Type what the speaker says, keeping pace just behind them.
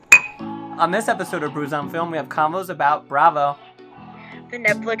On this episode of Brews on Film, we have convos about Bravo. The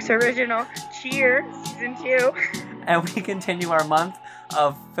Netflix original Cheer Season 2. And we continue our month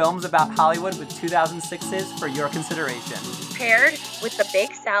of films about Hollywood with 2006's for your consideration. Paired with the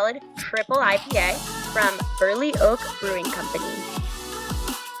Big Salad Triple IPA from Burley Oak Brewing Company.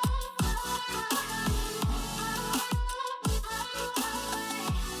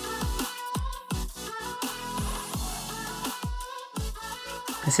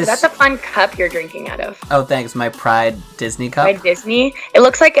 That's a fun cup you're drinking out of. Oh, thanks. My Pride Disney cup. Pride Disney. It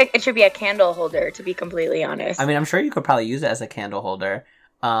looks like it should be a candle holder, to be completely honest. I mean, I'm sure you could probably use it as a candle holder.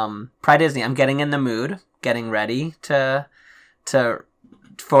 Pride Disney. I'm getting in the mood, getting ready for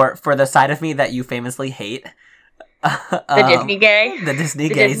the side of me that you famously hate. The Disney gay? The Disney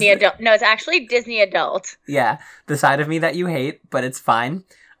the gay. Disney adult. No, it's actually Disney adult. Yeah, the side of me that you hate, but it's fine.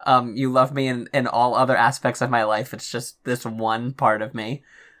 You love me in all other aspects of my life. It's just this one part of me.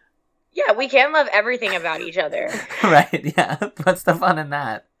 Yeah, we can't love everything about each other. Right, yeah. What's the fun in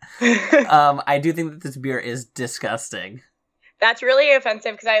that? I do think that this beer is disgusting. That's really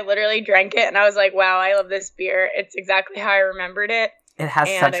offensive because I literally drank it and I was like, wow, I love this beer. It's exactly how I remembered it. It has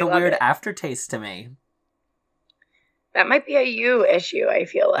such a weird aftertaste to me. That might be a you issue, I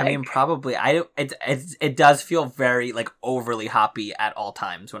feel like. I mean, probably. It does feel very, like, overly hoppy at all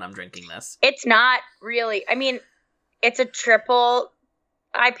times when I'm drinking this. It's not really. I mean, it's a triple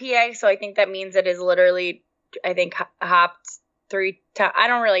IPA, so I think that means it is literally, I think, hopped 3 times. I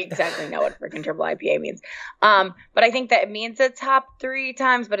don't really exactly know what freaking triple IPA means. But I think that it means it's hopped 3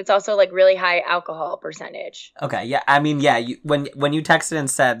 times, but it's also, like, really high alcohol percentage. Okay, yeah. I mean, yeah, when you texted and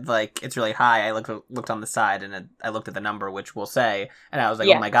said, like, it's really high, I looked on the side and I looked at the number, which we'll say, and I was like,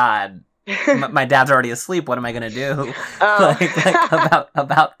 yeah. Oh my God. My dad's already asleep. What am I gonna do?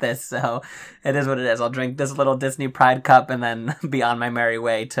 About this? So it is what it is. I'll drink this little Disney Pride cup and then be on my merry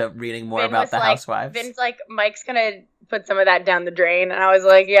way to reading more about the Housewives. Vin's like, Mike's gonna put some of that down the drain, and I was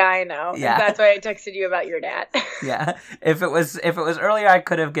like, yeah, I know. Yeah, and that's why I texted you about your dad. Yeah, if it was earlier, I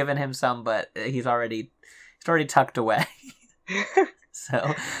could have given him some, but he's already tucked away.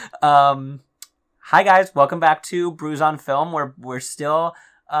 So, hi guys, welcome back to Brews on Film. We're still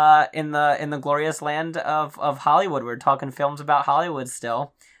in the glorious land of Hollywood. We're talking films about Hollywood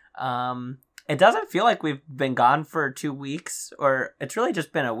still. It doesn't feel like we've been gone for 2 weeks, or it's really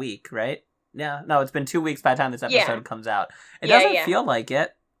just been a week, right? Yeah, no, it's been 2 weeks by the time this episode comes out. It doesn't feel like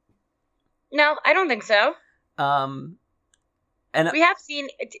it. No, I don't think so. And we have seen,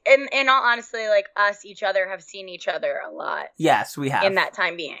 in all honesty, like each other have seen each other a lot. Yes, we have. In that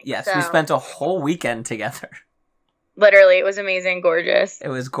time being. Yes, so. We spent a whole weekend together. Literally, it was amazing, gorgeous. It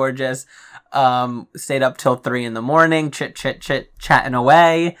was gorgeous. Stayed up till 3 a.m, chatting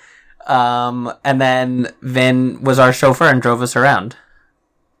away. And then Vin was our chauffeur and drove us around.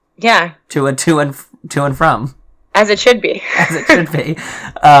 Yeah. To and from. As it should be. As it should be.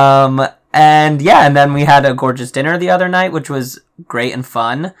 And then we had a gorgeous dinner the other night, which was great and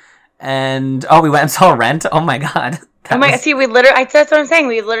fun. And we went and saw Rent. Oh my God. See, that's what I'm saying.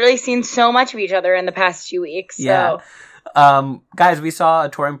 We've literally seen so much of each other in the past 2 weeks. So. Yeah. Guys, we saw a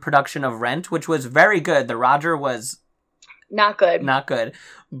touring production of Rent, which was very good. The Roger was not good. Not good.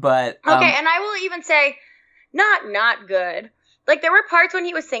 But okay, and I will even say not good. Like, there were parts when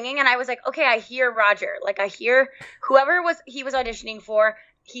he was singing and I was like, okay, I hear Roger. Like, I hear whoever he was auditioning for,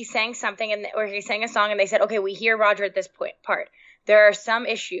 he sang something or he sang a song and they said, okay, we hear Roger at this part. There are some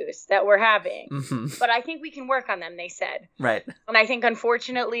issues that we're having, but I think we can work on them, they said. Right. And I think,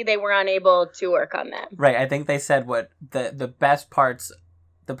 unfortunately, they were unable to work on them. Right. I think they said what the best parts,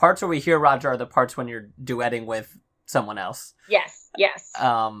 the parts where we hear Roger are the parts when you're duetting with someone else. Yes.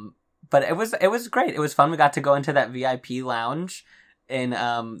 But it was great. It was fun. We got to go into that VIP lounge in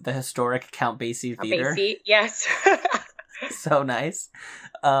the historic Count Basie Theater. Basie, yes. So nice.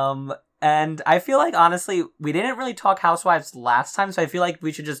 And I feel like, honestly, we didn't really talk Housewives last time, so I feel like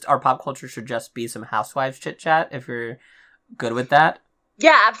our pop culture should just be some Housewives chit-chat, if you're good with that.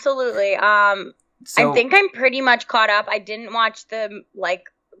 Yeah, absolutely. I think I'm pretty much caught up. I didn't watch them,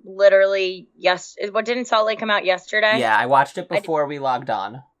 literally, didn't Salt Lake come out yesterday? Yeah, I watched it before we logged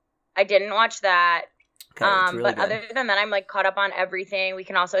on. I didn't watch that. Okay, it's really but good. Other than that, I'm caught up on everything. We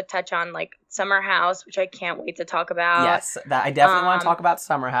can also touch on Summer House, which I can't wait to talk about. Yes, that I definitely want to talk about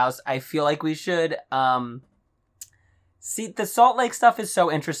Summer House. I feel like we should see, the Salt Lake stuff is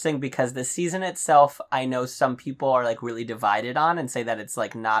so interesting because the season itself, I know some people are really divided on and say that it's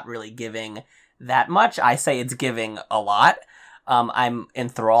not really giving that much. I say it's giving a lot. I'm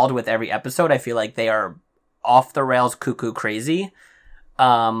enthralled with every episode. I feel like they are off the rails cuckoo crazy.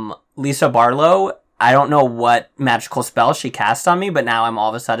 Lisa Barlow, I don't know what magical spell she cast on me, but now I'm all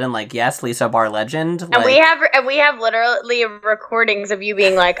of a sudden like, yes, Lisa Barr legend. And we have literally recordings of you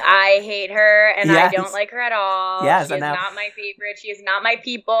being like, I hate her and Yes. I don't like her at all. Yes, she and is now- not my favorite. She is not my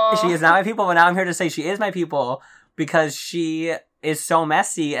people. She is not my people, but now I'm here to say she is my people because she is so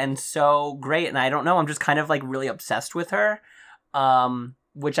messy and so great, and I don't know, I'm just kind of like really obsessed with her,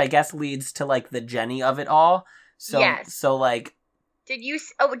 which I guess leads to like the Jenny of it all. So, Yes. so like, Did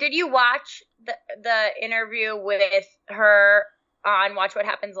you watch the interview with her on Watch What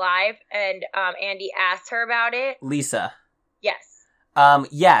Happens Live? And Andy asked her about it. Lisa. Yes.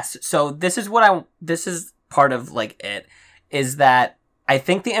 Yes. So this is part of like it is that I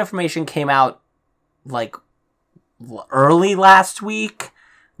think the information came out like early last week,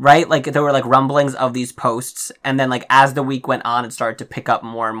 right? Like there were like rumblings of these posts, and then like as the week went on, it started to pick up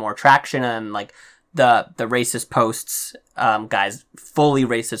more and more traction, and like the racist posts, guys, fully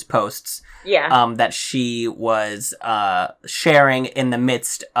racist posts, Yeah. that she was sharing in the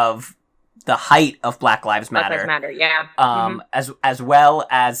midst of the height of Black Lives Matter. Black Lives Matter. Yeah. As well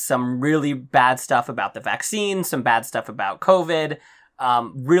as some really bad stuff about the vaccine, some bad stuff about COVID,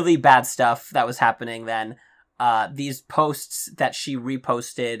 really bad stuff that was happening then. These posts that she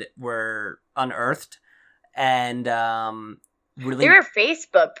reposted were unearthed, and really They were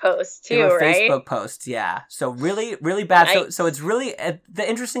Facebook posts too, they were right? Facebook posts, yeah. So really, really bad. Nice. So it's really the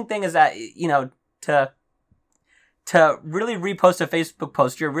interesting thing is that to really repost a Facebook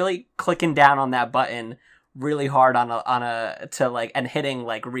post, you're really clicking down on that button really hard on a to like and hitting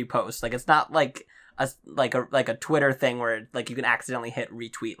like repost. Like it's not like a Twitter thing where like you can accidentally hit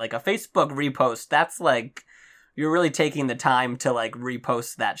retweet. Like a Facebook repost, that's like you're really taking the time to like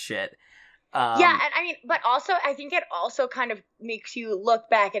repost that shit. Yeah, and I mean, but also I think it also kind of makes you look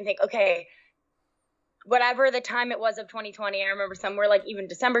back and think, okay, whatever the time it was of 2020, I remember somewhere like even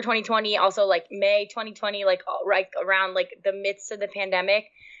December 2020, also like May 2020, like right around like the midst of the pandemic.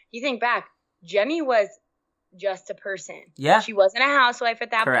 You think back, Jenny was just a person. Yeah. She wasn't a housewife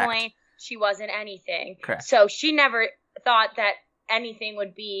at that Correct. point. She wasn't anything. Correct. So she never thought that anything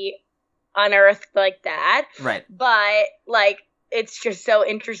would be unearthed like that. Right. But like it's just so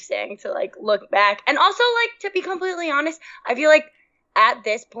interesting to like look back. And also like to be completely honest, I feel like at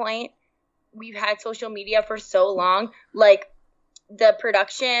this point we've had social media for so long, like the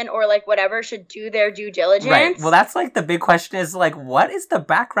production or like whatever should do their due diligence. Right. Well, that's like the big question is like, what is the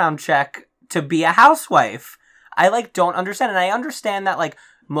background check to be a housewife? I like don't understand. And I understand that like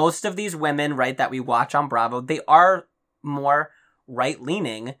most of these women, right, that we watch on Bravo, they are more right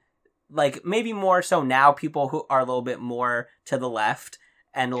leaning. Like maybe more so now, people who are a little bit more to the left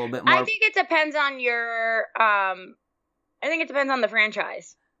and a little bit more. I think it depends on your I think it depends on the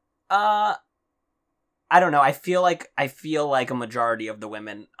franchise. I don't know. I feel like a majority of the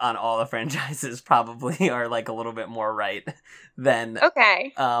women on all the franchises probably are like a little bit more right than.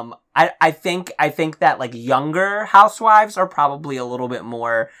 Okay. I think that like younger housewives are probably a little bit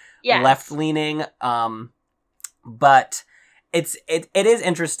more Yes. left leaning. But it is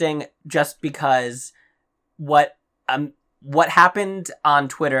interesting just because what happened on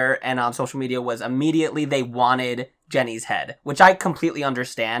Twitter and on social media was immediately they wanted Jenny's head, which I completely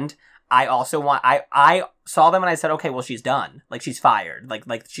understand. I also want, I saw them and I said, okay, well, she's done. Like, she's fired.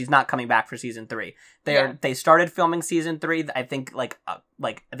 Like she's not coming back for season 3. They started filming season 3. I think I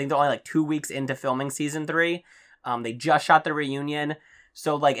think they're only like 2 weeks into filming season 3. They just shot the reunion.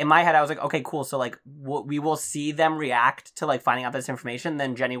 So like in my head, I was like, okay, cool. So like we will see them react to like finding out this information.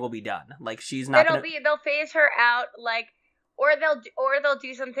 Then Jenny will be done. Like she's not They'll phase her out, like, or they'll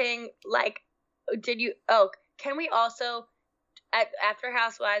do something like, can we also after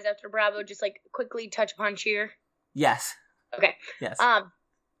Housewives, after Bravo, just like quickly touch upon Cheer? Yes. Okay. Yes.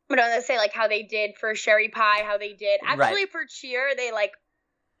 But I was say like how they did for Sherry Pie, how they did actually for Cheer, they like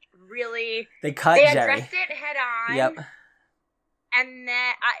really they addressed Jerry. it head on. Yep. And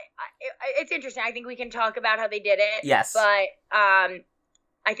then it's interesting. I think we can talk about how they did it. Yes. But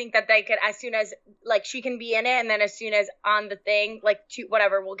I think that they could, as soon as like she can be in it, and then as soon as on the thing, like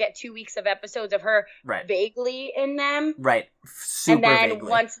we'll get 2 weeks of episodes of her vaguely in them. Right. Super and then vaguely.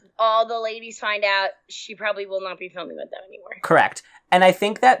 Once all the ladies find out, she probably will not be filming with them anymore. Correct. And I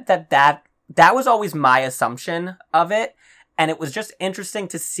think that was always my assumption of it. And it was just interesting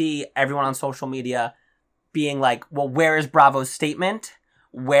to see everyone on social media being like, well, where is Bravo's statement?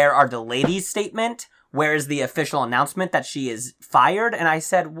 Where are the ladies' statement? Where is the official announcement that she is fired? And I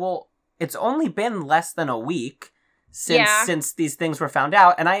said, well, it's only been less than a week since these things were found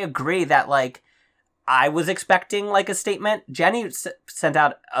out. And I agree that, like, I was expecting, like, a statement. Jenny sent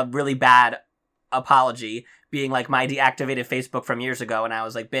out a really bad apology, being like, my deactivated Facebook from years ago. And I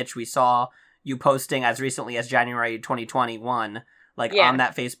was like, bitch, we saw you posting as recently as January 2021, like Yeah. on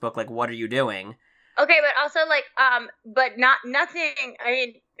that Facebook, like what are you doing? Okay, but also like but nothing. I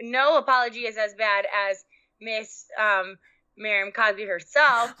mean, no apology is as bad as Miss Miriam Cosby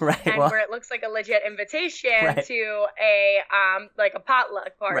herself, Right. and Well, where it looks like a legit invitation Right. to a like a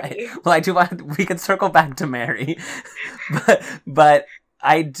potluck party. right. Well, I do want we could circle back to Mary, but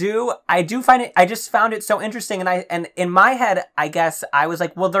I do find it. I just found it so interesting, and in my head, I guess I was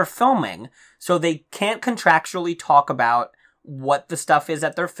like, well, they're filming, so they can't contractually talk about what the stuff is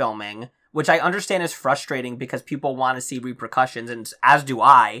that they're filming, which I understand is frustrating because people want to see repercussions, and as do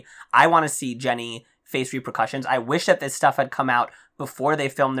I. I want to see Jenny face repercussions. I wish that this stuff had come out before they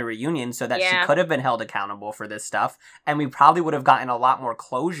filmed the reunion so that Yeah. she could have been held accountable for this stuff, and we probably would have gotten a lot more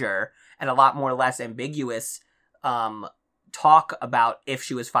closure and a lot more less ambiguous talk about if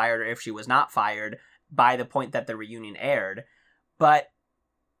she was fired or if she was not fired by the point that the reunion aired. But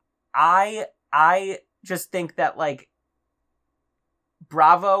I just think that, like,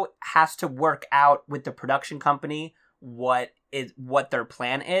 Bravo has to work out with the production company what their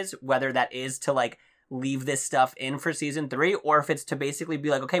plan is, whether that is to, like, leave this stuff in for season 3, or if it's to basically be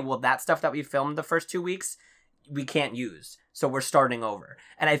like, okay, well, that stuff that we filmed the first 2 weeks, we can't use, so we're starting over.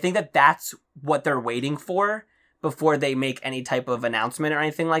 And I think that that's what they're waiting for before they make any type of announcement or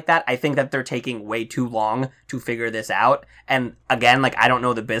anything like that. I think that they're taking way too long to figure this out. And again, like, I don't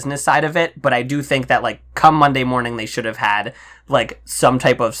know the business side of it, but I do think that, like, come Monday morning, they should have had, like, some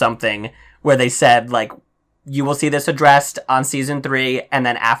type of something where they said, like, you will see this addressed on season 3, and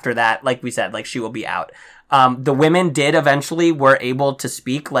then after that, like we said, like, she will be out. The women were able to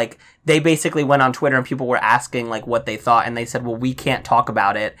speak. Like, they basically went on Twitter and people were asking, like, what they thought, and they said, well, we can't talk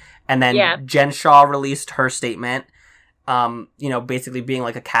about it. And then Jen Shaw released her statement, basically being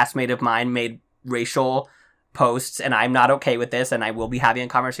like, a castmate of mine made racial posts, and I'm not okay with this, and I will be having a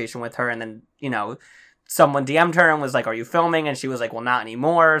conversation with her. And then, someone DM'd her and was like, are you filming? And she was like, well, not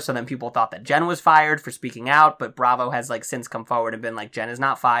anymore. So then people thought that Jen was fired for speaking out, but Bravo has, like, since come forward and been like, Jen is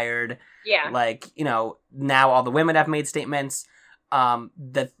not fired. Yeah. Like, now all the women have made statements.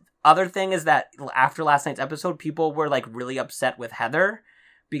 The other thing is that after last night's episode, people were, like, really upset with Heather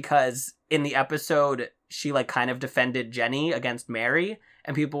because in the episode, she, like, kind of defended Jenny against Mary,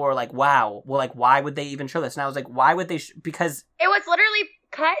 and people were like, wow, well, like, why would they even show this? And I was like, why would they? Because it was literally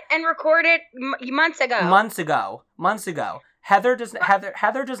cut and recorded months ago. Heather does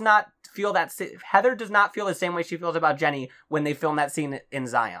not feel the same way she feels about Jenny when they filmed that scene in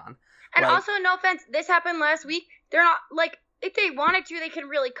Zion. And like, also, no offense, this happened last week. They're not, like, if they wanted to, they could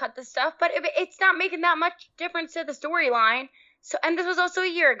really cut the stuff, but if it's not making that much difference to the storyline. So, and this was also a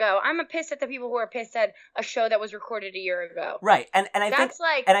year ago. I'm pissed at the people who are pissed at a show that was recorded a year ago. Right, and that's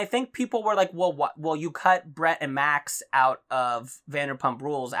I think people were like, well, what? Well, you cut Brett and Max out of Vanderpump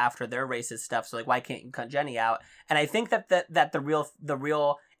Rules after their racist stuff, so, like, why can't you cut Jenny out? And I think that the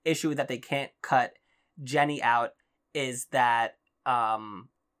real issue that they can't cut Jenny out is that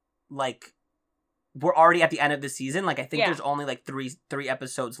like, we're already at the end of the season. Like, I think there's only, like, three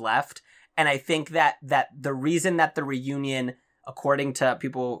episodes left, and I think that the reason that the reunion, according to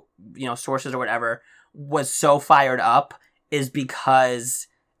people, sources or whatever, was so fired up is because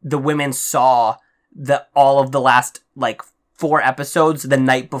the women saw all of the last, like, 4 episodes the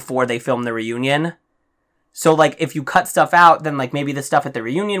night before they filmed the reunion. So, like, if you cut stuff out, then, like, maybe the stuff at the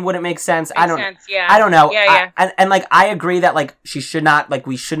reunion wouldn't make sense. I don't know. Yeah. And like, I agree that, like, we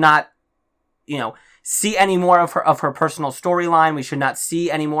should not, see any more of her personal storyline. We should not see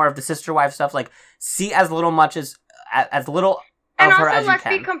any more of the sister wife stuff. Like, see as little and of her also, as you let's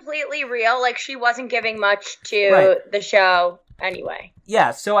can. be completely real. Like, she wasn't giving much to the show anyway.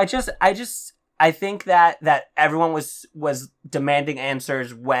 Yeah. So I think that everyone was demanding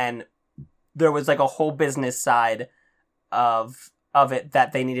answers when there was, like, a whole business side of it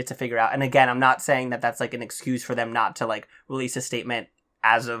that they needed to figure out. And again, I'm not saying that that's, like, an excuse for them not to, like, release a statement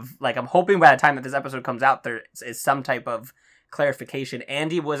as of, like, I'm hoping by the time that this episode comes out, there is some type of clarification.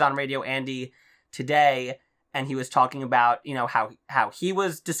 Andy was on Radio Andy today, and he was talking about, how he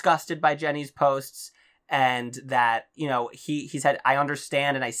was disgusted by Jenny's posts, and that, he said, I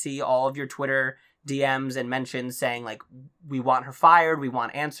understand and I see all of your Twitter DMs and mentions saying, like, we want her fired, we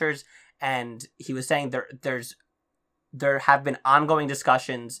want answers. And he was saying there have been ongoing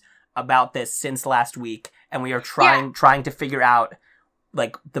discussions about this since last week, and we are trying to figure out,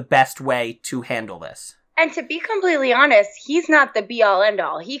 like, the best way to handle this. And to be completely honest, he's not the be-all,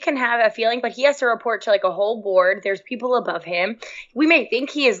 end-all. He can have a feeling, but he has to report to, like, a whole board. There's people above him. We may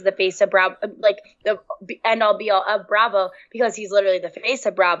think he is the face of Bravo, like, the end-all, be-all of Bravo, because he's literally the face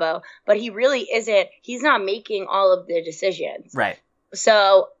of Bravo, but he really isn't. He's not making all of the decisions. Right.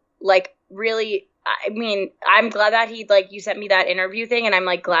 So, like, really, I mean, I'm glad that he, like, you sent me that interview thing, and I'm,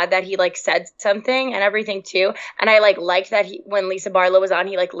 like, glad that he, like, said something and everything, too. And I, like, liked that when Lisa Barlow was on,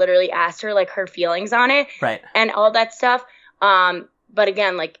 he, like, literally asked her, like, her feelings on it. Right. And all that stuff. But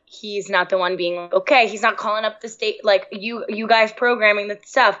again, like, he's not the one being like, okay, he's not calling up the state, like, you guys programming the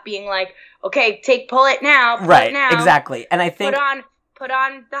stuff, being like, okay, pull it now, right, it now. Exactly. And I think... Put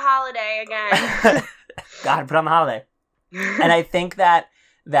on the holiday again. God, put on the holiday. And I think that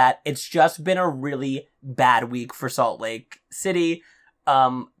it's just been a really bad week for Salt Lake City.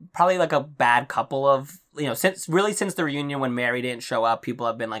 Probably like a bad couple of, since the reunion when Mary didn't show up, people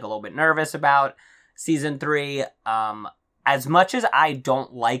have been like a little bit nervous about season 3. As much as I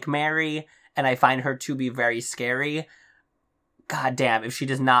don't like Mary and I find her to be very scary, god damn, if she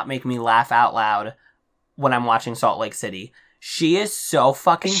does not make me laugh out loud when I'm watching Salt Lake City. She is so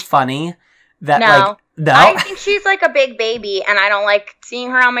fucking funny that no. I think she's like a big baby and I don't like seeing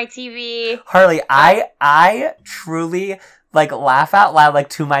her on my TV. Harley, I truly like laugh out loud, like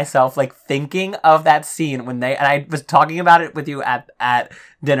to myself, like thinking of that scene when and I was talking about it with you at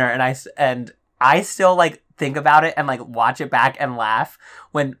dinner, and I still like think about it and like watch it back and laugh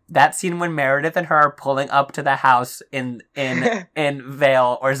when that scene when Meredith and her are pulling up to the house in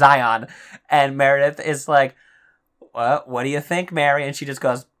Vale or Zion, and Meredith is like, what do you think, Mary? And she just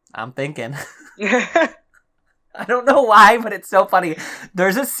goes, I'm thinking. I don't know why, but it's so funny.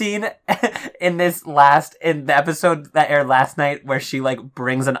 There's a scene in the episode that aired last night where she like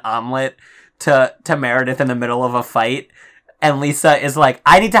brings an omelet to Meredith in the middle of a fight. And Lisa is like,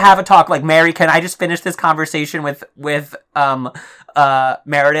 I need to have a talk. Like, Mary, can I just finish this conversation with Meredith? And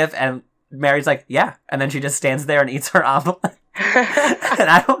Mary's like, yeah. And then she just stands there and eats her omelet. And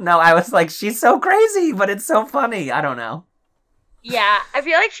I don't know. I was like, she's so crazy, but it's so funny. I don't know. Yeah, I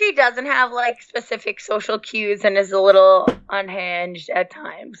feel like she doesn't have like specific social cues and is a little unhinged at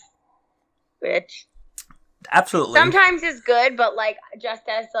times, which absolutely sometimes is good, but like just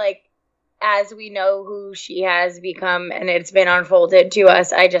as we know who she has become and it's been unfolded to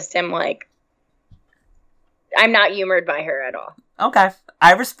us, I just am like, I'm not humored by her at all. Okay,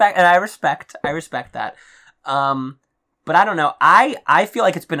 I respect that. But I don't know. I feel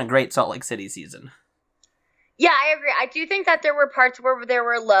like it's been a great Salt Lake City season. Yeah, I agree. I do think that there were parts where there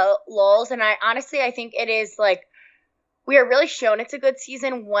were lulls, and I think it is like we are really shown it's a good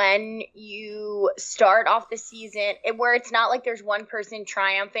season when you start off the season where it's not like there's one person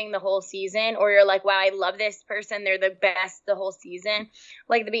triumphing the whole season, or you're like, wow, I love this person, they're the best the whole season.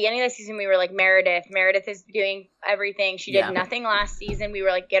 Like the beginning of the season, we were like, Meredith is doing everything. She did nothing last season. We were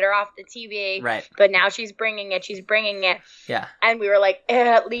like, get her off the TV. Right. But now she's bringing it. Yeah. And we were like,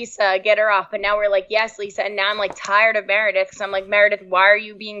 Lisa, get her off. But now we're like, yes, Lisa. And now I'm like tired of Meredith because I'm like, Meredith, why are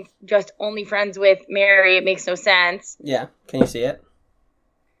you being just only friends with Mary? It makes no sense. Yeah. Can you see it?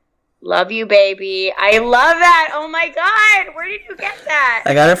 Love you, baby. I love that. Oh my God. Where did you get that?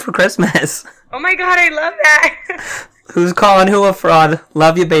 I got it for Christmas. Oh my God. I love that. Who's calling who a fraud?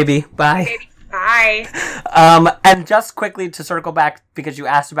 Love you, baby. Bye. Baby, bye. And just quickly to circle back, because you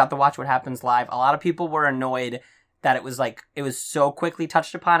asked about the Watch What Happens Live, a lot of people were annoyed that it was so quickly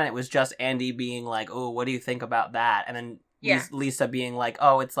touched upon, and it was just Andy being like, oh, what do you think about that? And then Lisa being like,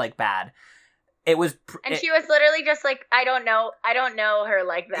 oh, it's like bad. It was, she was literally just like, I don't know her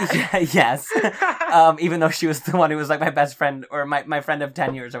like that. Yes. Even though she was the one who was like my best friend or my friend of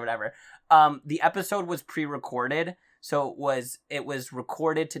 10 years or whatever. The episode was pre-recorded, so it was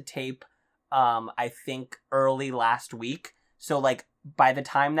recorded to tape, I think early last week. So like by the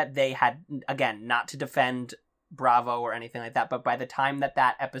time that they had, again, not to defend Bravo or anything like that, but by the time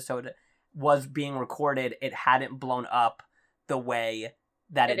that episode was being recorded, it hadn't blown up the way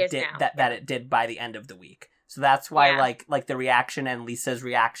that it did that it did by the end of the week. So that's why like the reaction and Lisa's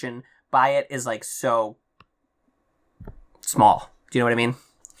reaction by it is like so small. Do you know what I mean?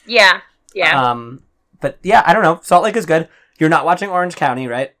 Yeah. But yeah, I don't know. Salt Lake is good. You're not watching Orange County,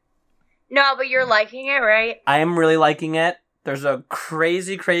 right? No, but you're liking it, right? I am really liking it. There's a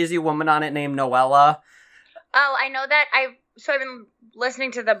crazy, crazy woman on it named Noella. Oh, I know that. I've been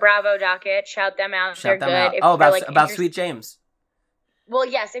listening to the Bravo docket. Shout them out. They're good. About Sweet James. Well,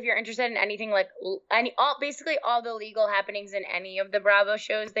 yes, if you're interested in anything like basically all the legal happenings in any of the Bravo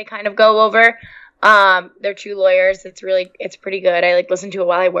shows, they kind of go over. They're two lawyers. It's pretty good. I listen to it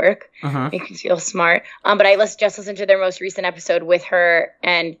while I work. Makes me feel smart. But I just listened to their most recent episode with her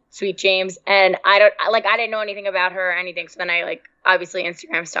and Sweet James, and I didn't know anything about her or anything. So then I obviously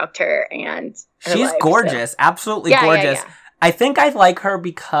Instagram stalked her, and she's gorgeous, absolutely gorgeous. Yeah. I think I like her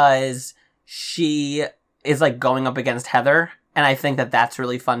because she is like going up against Heather. And I think that that's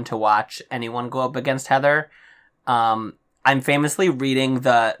really fun to watch anyone go up against Heather. I'm famously reading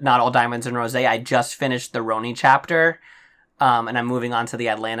the Not All Diamonds and Rosé. I just finished the Roni chapter, and I'm moving on to the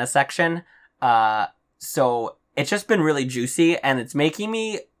Atlanta section. So it's just been really juicy, and it's making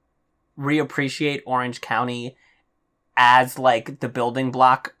me reappreciate Orange County as, like, the building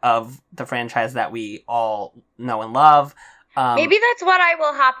block of the franchise that we all know and love. Maybe that's what I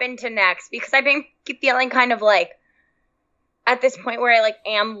will hop into next, because I've been feeling kind of like at this point where I like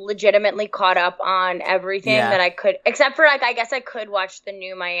am legitimately caught up on everything that I could, except for like I guess I could watch the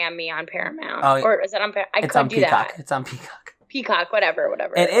new Miami on Paramount. Or is it on Paramount? It's on Peacock. It's on Peacock. Peacock, whatever.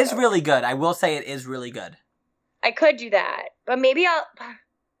 It is really good. I will say it is really good. I could do that, but maybe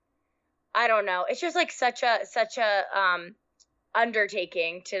I don't know. It's just like such a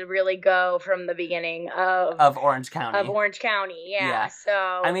undertaking to really go from the beginning of Orange County. Yeah. So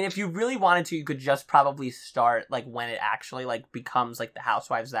I mean, if you really wanted to, you could just probably start like when it actually like becomes like the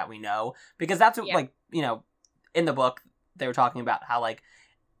Housewives that we know, because that's what, like, you know, in the book they were talking about how like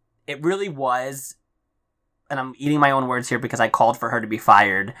it really was, and I'm eating my own words here because I called for her to be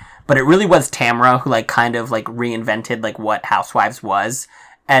fired, but it really was Tamra who like kind of like reinvented like what Housewives was,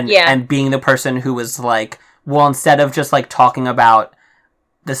 and being the person who was like, well, instead of just, like, talking about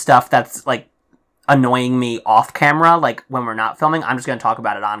the stuff that's, like, annoying me off camera, like, when we're not filming, I'm just going to talk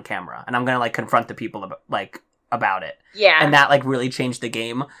about it on camera. And I'm going to, like, confront the people, about it. Yeah. And that, like, really changed the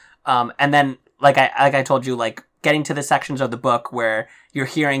game. And then, like I told you, like, getting to the sections of the book where you're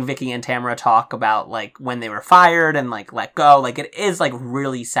hearing Vicky and Tamara talk about, like, when they were fired and, like, let go. Like, it is, like,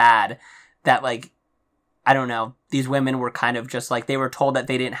 really sad that, like, I don't know, these women were kind of just, like, they were told that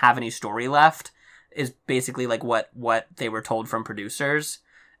they didn't have any story left. Is basically like what they were told from producers,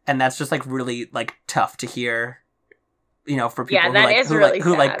 and that's just like really like tough to hear, you know, for people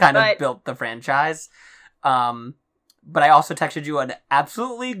who kind of built the franchise. But I also texted you an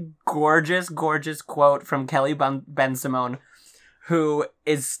absolutely gorgeous quote from Kelly Ben Simone, who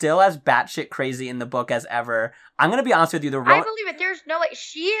is still as batshit crazy in the book as ever. I'm gonna be honest with you, I believe it. There's no way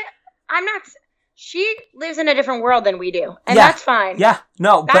she lives in a different world than we do. And that's fine. Yeah,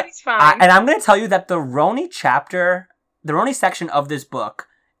 no. That's fine. And I'm going to tell you that the Roni section of this book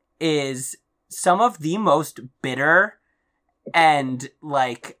is some of the most bitter and,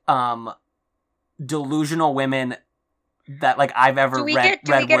 like, delusional women that, like, I've ever read.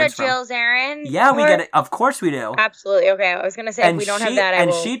 Do we get a Jill Zarin? Yeah, we get it. Of course we do. Absolutely. Okay, I was going to say, if we don't have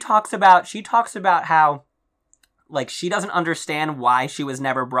that, she talks about how, like, she doesn't understand why she was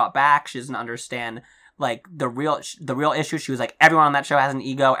never brought back. She doesn't understand, like, the real issue. She was like, everyone on that show has an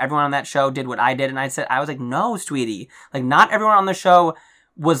ego. Everyone on that show did what I did. And I was like, no, sweetie. Like, not everyone on the show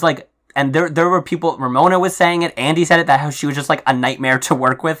was, like, and there were people, Ramona was saying it, Andy said it, that how she was just, like, a nightmare to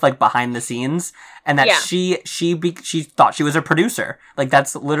work with, like, behind the scenes. And that she thought she was a producer. Like,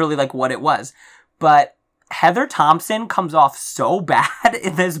 that's literally, like, what it was. But Heather Thompson comes off so bad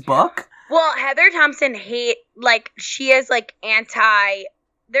in this book. Well, Heather Thompson she is, like,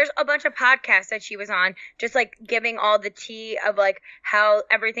 there's a bunch of podcasts that she was on, just, like, giving all the tea of, like, how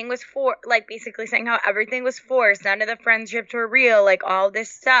everything was basically saying how everything was forced, none of the friendships were real, like, all this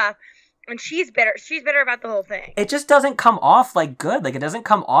stuff. And she's bitter about the whole thing. It just doesn't come off, like, good. Like, it doesn't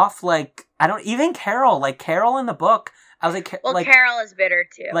come off, like, even Carol in the book, I was like, well, like, Carol is bitter,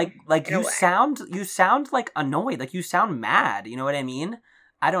 too. Like, you sound, like, annoyed. Like, you sound mad. You know what I mean?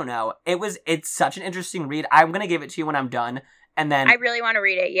 I don't know. It's such an interesting read. I'm going to give it to you when I'm done. And then I really want to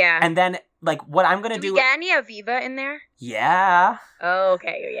read it, yeah. And then, like, what I'm going to do... Do we get any Aviva in there? Yeah. Oh,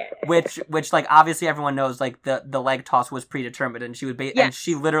 okay, yeah. Which, like, obviously everyone knows, like, the leg toss was predetermined, and she would and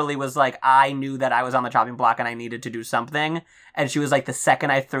she literally was like, I knew that I was on the chopping block and I needed to do something. And she was like, the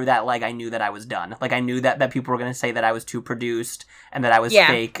second I threw that leg, I knew that I was done. Like, I knew that people were going to say that I was too produced and that I was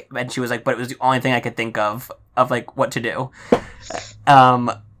fake. And she was like, but it was the only thing I could think of, like, what to do.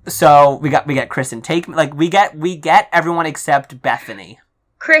 So we got Kristen take, like, we get everyone except Bethany.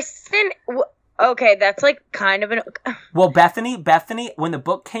 Kristen, okay, that's like kind of an. Well, Bethany, when the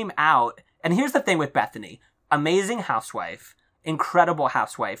book came out, and here's the thing with Bethany: amazing housewife, incredible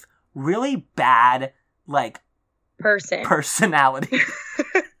housewife, really bad, like, personality.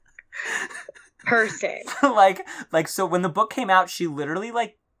 like so when the book came out, she literally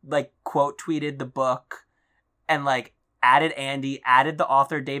like quote tweeted the book, and like added Andy, added the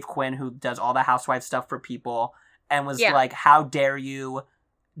author Dave Quinn, who does all the housewife stuff for people, and was like, how dare you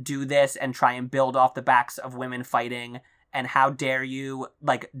do this and try and build off the backs of women fighting, and how dare you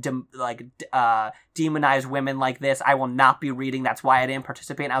demonize women like this. I will not be reading. That's why I didn't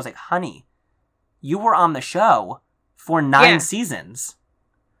participate. And I was like, honey, you were on the show for 9 seasons.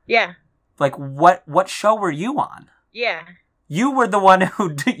 Yeah. Like, what show were you on? Yeah. You were the one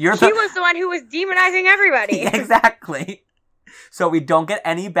who... She was the one who was demonizing everybody. Exactly. So we don't get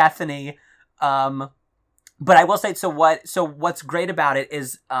any Bethany. But I will say, so what's great about it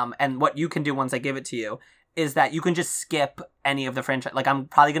is, and what you can do once I give it to you, is that you can just skip any of the franchise. Like, I'm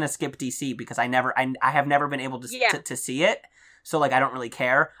probably going to skip DC because I have never been able to see it. So, like, I don't really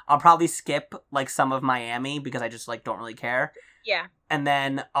care. I'll probably skip, like, some of Miami because I just, like, don't really care. Yeah. And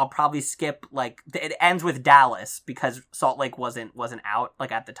then I'll probably skip, like, it ends with Dallas because Salt Lake wasn't out,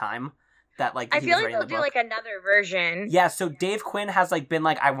 like, at the time. That, like, I feel like they'll do, like, another version. Yeah, so Dave Quinn has, like, been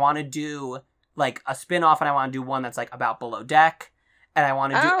like, I want to do, like, a spin-off, and I want to do one that's, like, about Below Deck. And I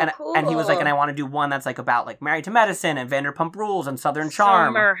want to do, cool. And he was like, and I want to do one that's, like, about, like, Married to Medicine and Vanderpump Rules and Southern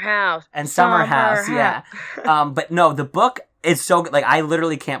Charm. Summer House. And Summer House, yeah. But no, the book is so good. Like, I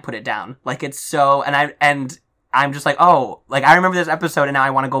literally can't put it down. Like, it's so, and I'm just like, oh, like, I remember this episode, and now I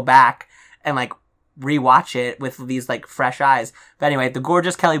want to go back and, like, rewatch it with these, like, fresh eyes. But anyway, the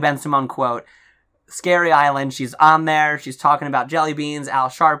gorgeous Kelly Bensimon quote, Scary Island, she's on there, she's talking about jelly beans, Al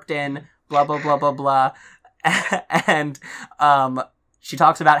Sharpton, blah, blah, blah, blah, blah. And, she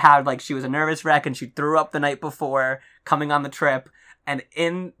talks about how, like, she was a nervous wreck and she threw up the night before coming on the trip. And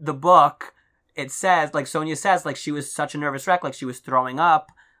in the book, it says, like, Sonia says, like, she was such a nervous wreck, like, she was throwing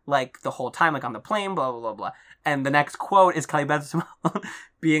up, like, the whole time, like, on the plane, blah, blah, blah, blah. And the next quote is Kelly Bensimon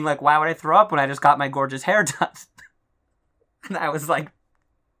being like, why would I throw up when I just got my gorgeous hair done? And I was like,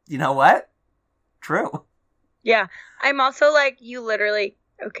 you know what? True. Yeah. I'm also like, you literally...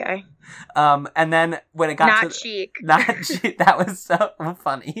 Okay. And then when it got not chic, that was so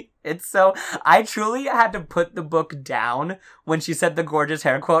funny. It's so, I truly had to put the book down when she said the gorgeous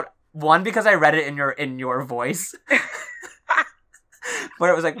hair quote. One, because I read it in your voice, but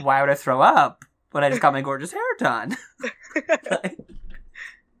it was like, why would I throw up when I just got my gorgeous hair done? Like,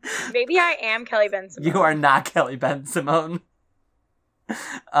 maybe I am Kelly Bensimon. You are not Kelly Bensimon.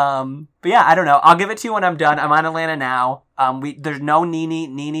 But yeah, I don't know. I'll give it to you when I'm done. I'm on Atlanta now. There's no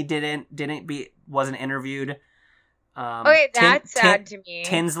Nene. Nene wasn't interviewed. Okay, that's sad to me.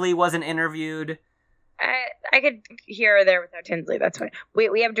 Tinsley wasn't interviewed. I could hear her there without Tinsley. That's fine.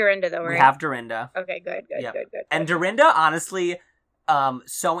 We have Dorinda though, right? We have Dorinda. Okay, good. And Dorinda, honestly,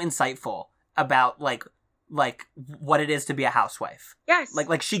 so insightful about like what it is to be a housewife. Yes.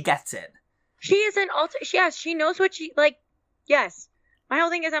 Like she gets it. She is she knows what she like. Yes. My whole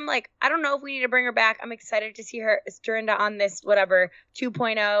thing is I'm like, I don't know if we need to bring her back. I'm excited to see her, Dorinda, on this, whatever,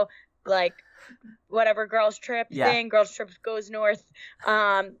 2.0, like, whatever, girls trip thing. Girls trip goes north.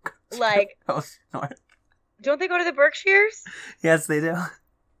 Like, goes north. Don't they go to the Berkshires? Yes, they do.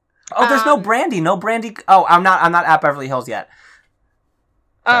 Oh, there's no Brandy. Oh, I'm not at Beverly Hills yet.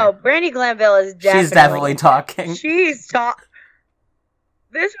 Sorry. Oh, Brandy Glanville is definitely... She's definitely talking. She's talking.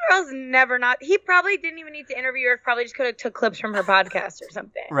 This girl's never not... He probably didn't even need to interview her. Probably just could have took clips from her podcast or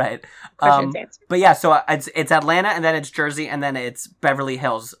something. Right. Questions answered. But yeah, so it's Atlanta, and then it's Jersey, and then it's Beverly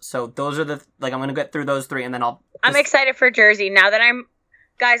Hills. So those are the... Like, I'm going to get through those three, and then I'm excited for Jersey. Now that I'm...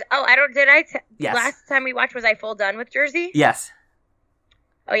 Guys, Yes. Last time we watched, was I full done with Jersey? Yes.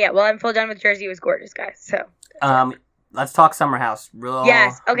 Oh, yeah. Well, I'm full done with Jersey. It was gorgeous, guys. So... Let's talk Summer House.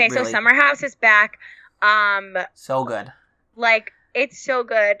 Yes. Okay, really. So Summer House is back. So good. Like... It's so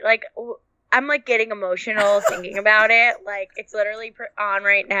good. Like, I'm, like, getting emotional thinking about it. Like, it's literally on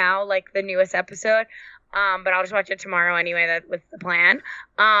right now, like, the newest episode. But I'll just watch it tomorrow anyway. That was the plan.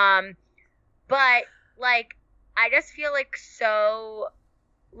 But, like, I just feel like so,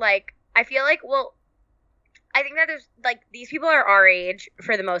 like, I feel like, well, I think that there's, like, these people are our age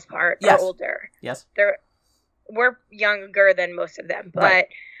for the most part. Yes. Or older. Yes. We're younger than most of them. But,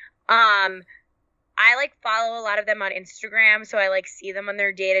 right. I, like, follow a lot of them on Instagram, so I, like, see them on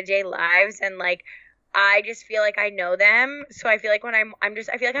their day-to-day lives, and, like, I just feel like I know them, so I feel like when I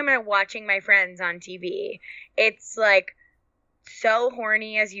feel like I'm watching my friends on TV. It's, like, so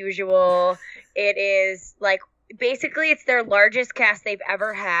horny as usual. It is, like, basically it's their largest cast they've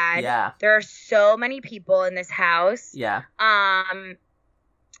ever had. Yeah. There are so many people in this house. Yeah.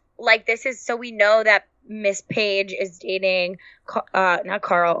 Like, this is, so we know that Miss Page is dating, not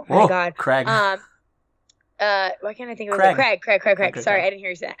Carl, oh my God. Craig. Why can't I think of it? Craig. Sorry, I didn't hear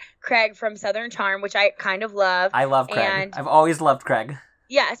you say that. Craig from Southern Charm, which I kind of love. I love Craig. And I've always loved Craig.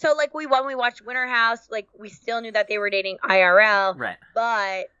 Yeah, so, like, when we watched Winter House, like, we still knew that they were dating IRL. Right.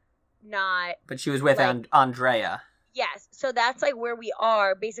 But not... But she was with, like, Andrea. Yes, so that's, like, where we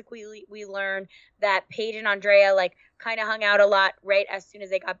are. Basically, we learned that Paige and Andrea, like, kind of hung out a lot right as soon as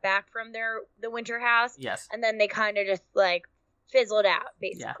they got back from the Winter House. Yes. And then they kind of just, like, fizzled out,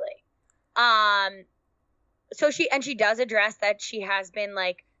 basically. Yeah. So she does address that she has been,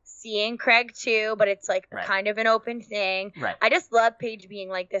 like, seeing Craig too, but it's, like, right. kind of an open thing. Right. I just love Paige being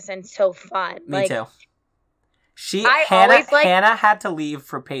like this and so fun. Me too. Hannah had to leave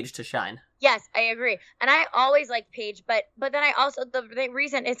for Paige to shine. Yes, I agree. And I always liked Paige, but then I also, the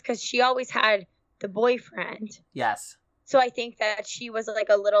reason is because she always had the boyfriend. Yes. So I think that she was like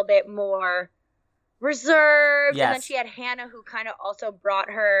a little bit more reserved. Yes. And then she had Hannah, who kind of also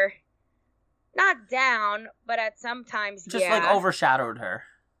brought her, not down, but at sometimes, just like overshadowed her.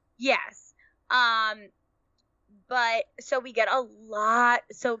 Yes. But so we get a lot.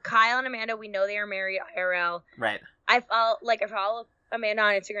 So Kyle and Amanda, we know they are married IRL. Right. I follow Amanda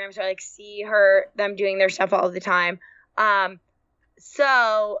on Instagram, so I like see them doing their stuff all the time. But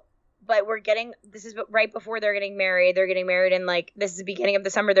this is right before they're getting married. They're getting married in this is the beginning of the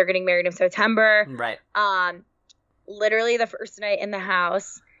summer. They're getting married in September. Right. Literally the first night in the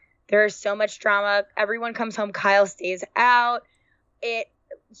house, there's so much drama. Everyone comes home. Kyle stays out.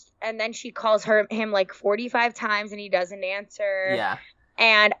 And then she calls him 45 times and he doesn't answer. Yeah.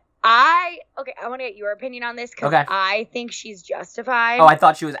 And I want to get your opinion on this because I think she's justified. Oh, I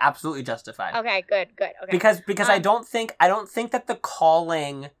thought she was absolutely justified. Okay, good. Okay. Because I don't think that the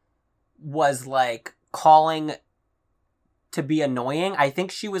calling was calling to be annoying. I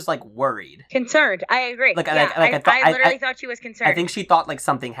think she was worried, concerned. I agree. I literally thought she was concerned. I think she thought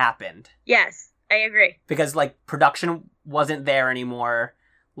something happened. Yes, I agree. Because production wasn't there anymore.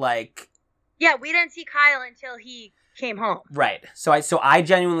 Yeah, we didn't see Kyle until he came home. Right. So I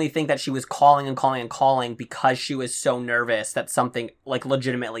genuinely think that she was calling and calling and calling because she was so nervous that something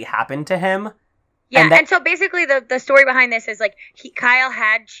legitimately happened to him. Yeah, and so basically the story behind this is Kyle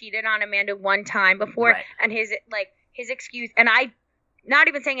had cheated on Amanda one time before, right. And his excuse, and I not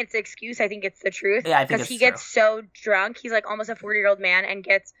even saying it's the excuse, I think it's the truth. Yeah, I think because he gets so drunk, he's almost a 40-year-old man and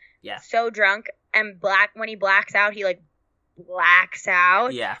gets so drunk and when he blacks out, he blacks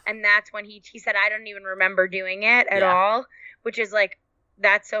out. Yeah. And that's when he said, I don't even remember doing it at all, which is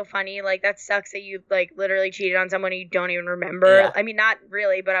that's so funny. That sucks that you literally cheated on someone you don't even remember. Yeah. I mean, not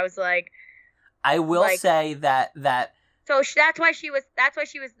really, but I was I will say that so that's why she was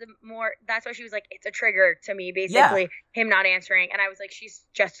it's a trigger to me, basically, him not answering, and I was she's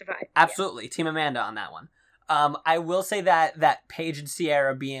justified. Absolutely. Team Amanda on that one. I will say that Paige and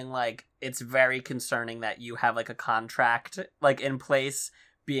Sierra being it's very concerning that you have a contract in place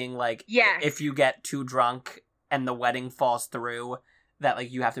being yes. If you get too drunk and the wedding falls through,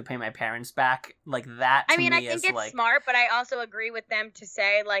 that you have to pay my parents back, that to me I think it's smart, but I also agree with them to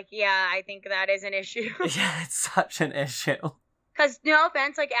say I think that is an issue. Yeah, it's such an issue. Because no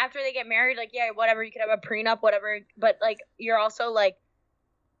offense, after they get married, whatever, you could have a prenup, whatever, but you're also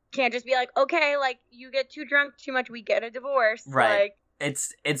can't just be okay, you get too drunk too much, we get a divorce. Right.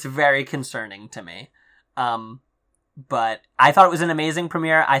 It's very concerning to me. But I thought it was an amazing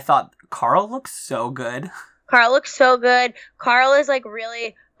premiere. I thought Carl looks so good. Carl looks so good. Carl is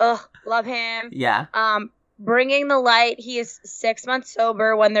really, love him. Yeah. Bringing the light. He is 6 months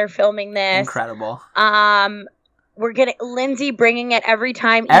sober when they're filming this. Incredible. We're getting Lindsay bringing it every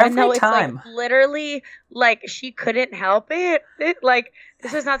time, even though it's literally she couldn't help it. This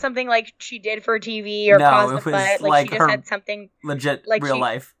was not something she did for TV or caused the fight. She just had something legit real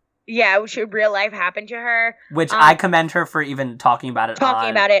life. Yeah, real life happened to her. Which I commend her for even talking about it.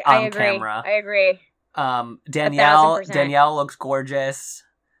 I agree. Camera. I agree. Danielle looks gorgeous.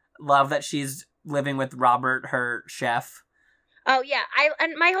 Love that she's living with Robert, her chef. Oh yeah,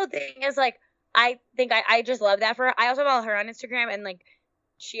 and my whole thing is I think I just love that for her. I also follow her on Instagram, and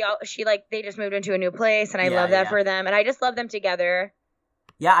she they just moved into a new place, and I love that for them, and I just love them together.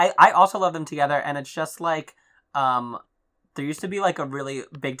 Yeah, I also love them together, and it's just there used to be a really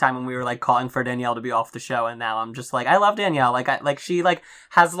big time when we were calling for Danielle to be off the show, and now I'm just I love Danielle. She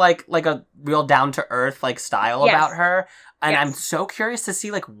has a real down to earth style about her, and I'm so curious to see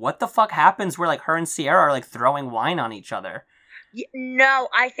what the fuck happens where her and Sierra are throwing wine on each other. No,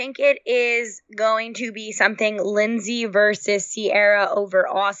 I think it is going to be something Lindsay versus Sierra over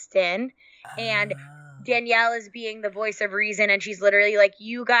Austin, and Danielle is being the voice of reason, and she's literally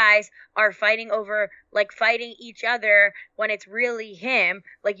you guys are fighting over fighting each other when it's really him.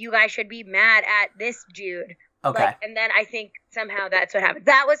 You guys should be mad at this dude. Okay. And then I think somehow that's what happened.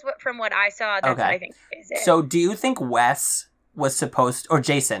 That was from what I saw. That's what I think is it. So do you think Wes was supposed, or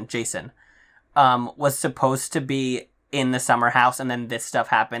Jason, was supposed to be in the summer house, and then this stuff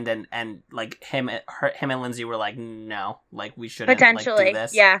happened, and him and Lindsay were no, we shouldn't potentially do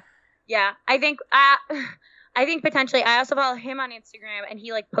this. Yeah, I think potentially. I also follow him on Instagram, and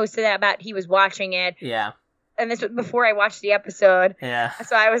he posted that about he was watching it. Yeah. And this was before I watched the episode. Yeah.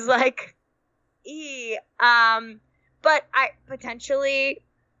 So I was but I potentially,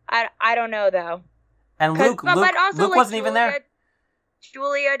 I don't know though. And Luke wasn't even there.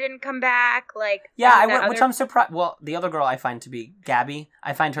 Julia didn't come back. Like, Yeah, which I'm surprised. Well, the other girl I find to be Gabby.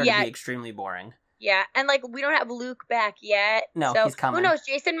 I find her to be extremely boring. Yeah, and like we don't have Luke back yet. No, so he's coming. Who knows?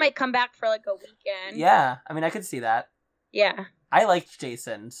 Jason might come back for like a weekend. Yeah, I mean, I could see that. Yeah. I liked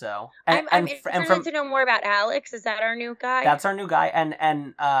Jason, so I'm interested to know more about Alex. Is that our new guy? That's our new guy,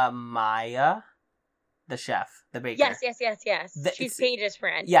 and Maya, the chef, the baker. Yes. She's Paige's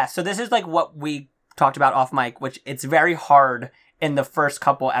friend. Yeah, so this is like what we talked about off mic, which it's very hard in the first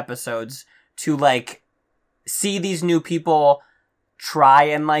couple episodes to like see these new people try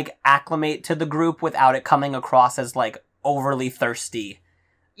and like acclimate to the group without it coming across as like overly thirsty.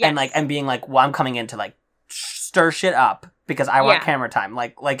 Yes. And being like, well, I'm coming in to like stir shit up because I want camera time.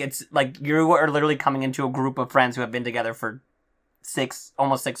 Like it's like you are literally coming into a group of friends who have been together for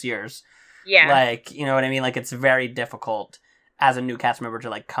almost 6 years. Yeah. Like, you know what I mean? Like it's very difficult as a new cast member to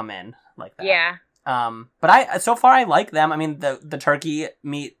like come in like that. Yeah. But so far I like them. I mean, the turkey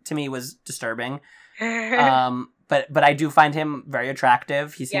meat to me was disturbing. But I do find him very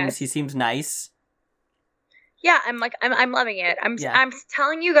attractive. He seems nice. Yeah, I'm loving it. I'm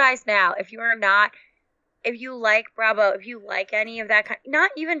telling you guys now, if you like Bravo, if you like any of that kind,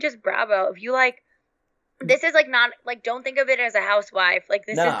 not even just Bravo, if you like, this is like not like, don't think of it as a housewife. Like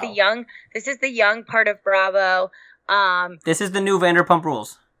this is the young part of Bravo. This is the new Vanderpump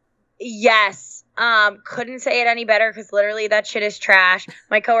Rules. Yes. Couldn't say it any better because literally that shit is trash.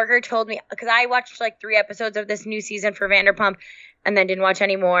 My coworker told me, because I watched like 3 episodes of this new season for Vanderpump and then didn't watch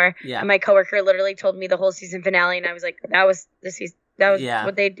any more. Yeah. And my coworker literally told me the whole season finale, and I was like, that was the season. That was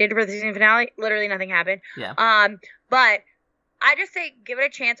what they did for the season finale. Literally nothing happened. Yeah. But I just say give it a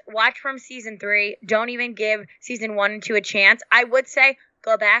chance. Watch from season 3. Don't even give season 1 and 2 a chance. I would say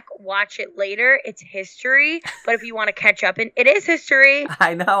go back, watch it later. It's history. But if you want to catch up, and it is history.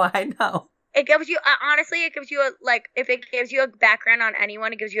 I know. It gives you, honestly, if it gives you a background on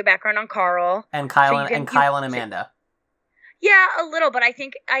anyone, it gives you a background on Carl. And Kyle and Amanda. Yeah, a little, but I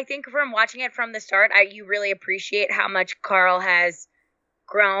think from watching it from the start, you really appreciate how much Carl has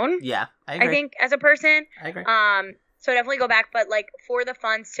grown. Yeah, I agree. I think as a person. I agree. So definitely go back, but like for the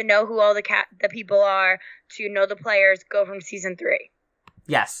funds, to know who all the people are, to know the players, go from season 3.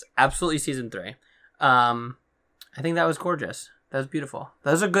 Yes, absolutely season 3. I think that was gorgeous. That was beautiful.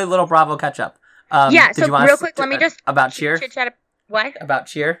 That was a good little Bravo catch-up. So real quick, let me just... About Cheer? Chit-chat... What? About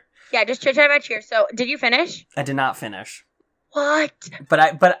Cheer? Yeah, just chit-chat about Cheer. So, did you finish? I did not finish. What?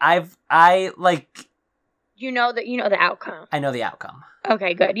 But I like... You know the outcome. I know the outcome.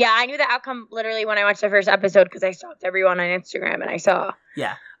 Okay, good. Yeah, I knew the outcome literally when I watched the first episode because I stalked everyone on Instagram and I saw.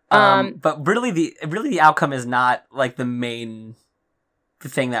 Yeah. But really the outcome is not like the main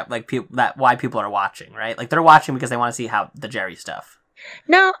thing that like why people are watching, right? Like they're watching because they want to see how the Jerry stuff.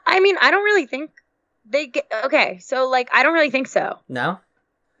 No, I mean I don't really think they get okay. So like I don't really think so. No,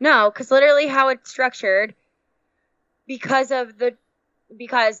 because literally how it's structured, because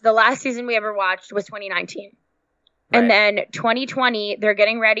the last season we ever watched was 2019, right. And then 2020 they're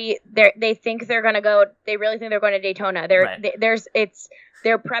getting ready. They think they're gonna go. They really think they're going to Daytona. They're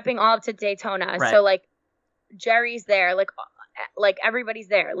prepping all up to Daytona. Right. So like Jerry's there, like everybody's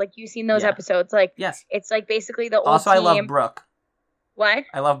there. Like you've seen those episodes. Like yes. It's like basically the old also team. I love Brooke. What?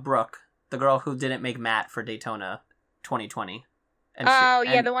 I love Brooke, the girl who didn't make Matt for Daytona 2020.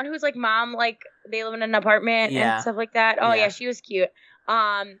 The one who's like mom, like they live in an apartment and stuff like that. Oh yeah, she was cute.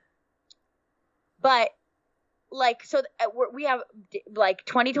 But like so we have like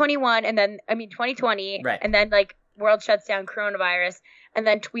 2021 and then 2020 right. And then like world shuts down, coronavirus, and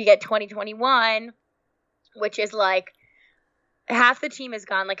then we get 2021, which is like half the team is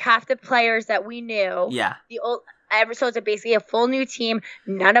gone, like half the players that we knew. Yeah. So it's basically a full new team.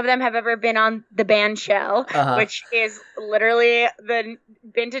 None of them have ever been on the band shell, which is literally been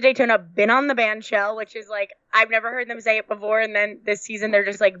to Daytona, been on the band shell, which is like, I've never heard them say it before. And then this season, they're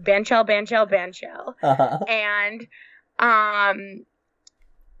just like band shell, band shell, band shell. And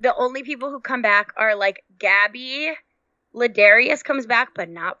the only people who come back are like Gabby. Ladarius comes back, but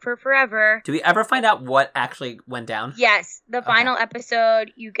not for forever. Do we ever find out what actually went down? Yes. The final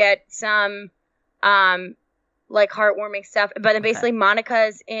episode, you get some like heartwarming stuff. But then basically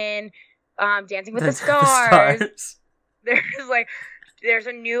Monica's in Dancing with the Stars. There's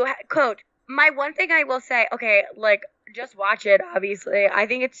a new coach. My one thing I will say, okay, like just watch it, obviously. I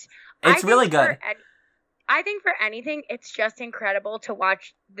think it's really good. I think for anything, it's just incredible to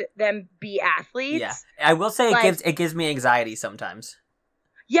watch them be athletes. Yeah, I will say it gives me anxiety sometimes.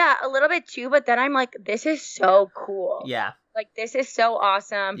 Yeah, a little bit too, but then I'm like, this is so cool. Yeah. Like, this is so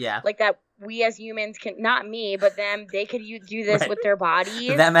awesome. Yeah. Like, that we as humans can, not me, but them, they could do this with their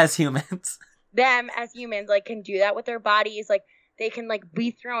bodies. Them as humans. Them as humans, like, can do that with their bodies. Like, they can like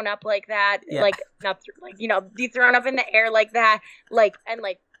be thrown up like that, Yeah. like not like be thrown up in the air like that, like and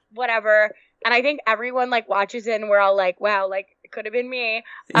like whatever. And I think everyone like watches it and we're all like, wow, like it could have been me.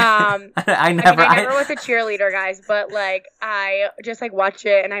 I never was a cheerleader, guys, but like I just like watch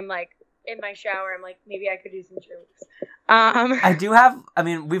it and I'm like in my shower, I'm like, maybe I could do some cheerleaders. I do have, I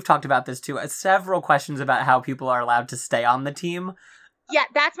mean, we've talked about this too, several questions about how people are allowed to stay on the team. Yeah,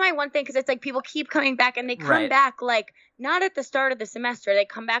 that's my one thing, because it's like people keep coming back and they come Right. back like not at the start of the semester. They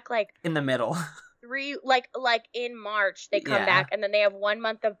come back like In the middle. like in March they come Yeah. back, and then they have 1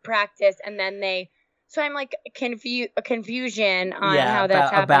 month of practice, and then so I'm like confusion on how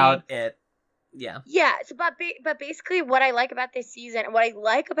that's happening. About it. Yeah. Yeah, so but basically what I like about this season, what I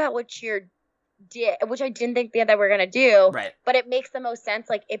like about what Cheer did, which I didn't think that they were gonna do, Right. but it makes the most sense,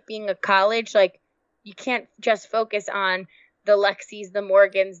 like it being a college, like you can't just focus on the Lexis, the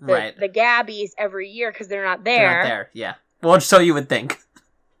Morgans, the Gabbies every year because they're not there. They're not there, yeah. Well, so you would think.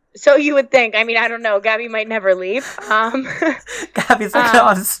 So you would think. I mean, I don't know. Gabby might never leave. Gabby's like, no,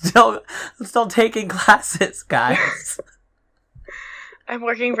 I'm still taking classes, guys. I'm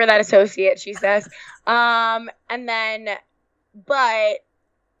working for that associate, she says. And then, but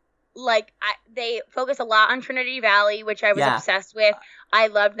like they focus a lot on Trinity Valley, which I was obsessed with. I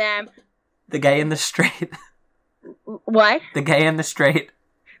love them. The gay and the straight. What? The gay and the straight.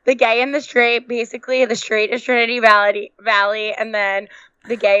 The gay and the straight. Basically, the straight is Trinity Valley, and then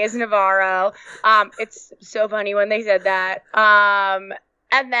the gay is Navarro. It's so funny when they said that.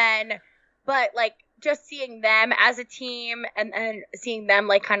 And then, but like just seeing them as a team, and seeing them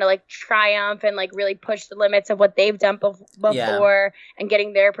like kind of like triumph and like really push the limits of what they've done before, and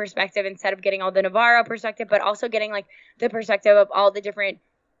getting their perspective instead of getting all the Navarro perspective, but also getting like the perspective of all the different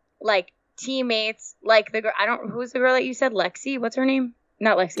like teammates, like the girl. Who's the girl that you said? Lexi? What's her name?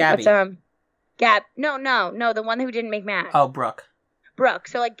 Not Lexi. Gabby. What's Gab? No, the one who didn't make Matt. Oh, Brooke.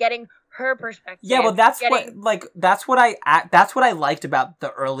 So like getting her perspective. Yeah, well, that's what I liked about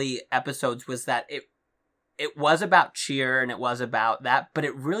the early episodes, was that it was about cheer and it was about that, but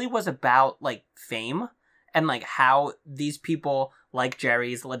it really was about like fame and like how these people like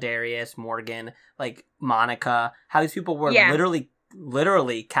Jerry's, Ladarius, Morgan, like Monica, how these people were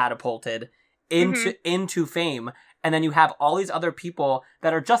literally catapulted into fame. And then you have all these other people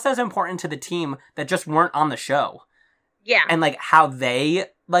that are just as important to the team that just weren't on the show. Yeah. And like how they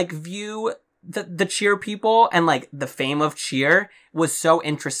like view the cheer people and like the fame of cheer was so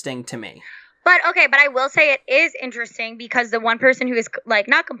interesting to me. But I will say it is interesting because the one person who is like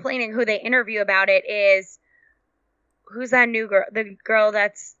not complaining, who they interview about it, is who's that new girl? The girl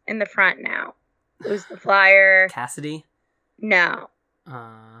that's in the front now. Who's the flyer? Cassidy? No.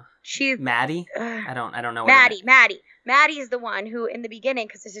 She's Maddie? I don't know. Maddie is the one who in the beginning,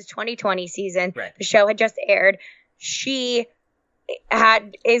 because this is 2020 season, right. The show had just aired. She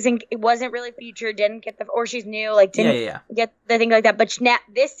wasn't really featured, didn't get or she's new, like didn't get the thing like that. But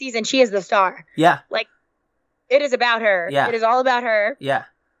this season she is the star. Yeah. Like it is about her. Yeah. It is all about her. Yeah.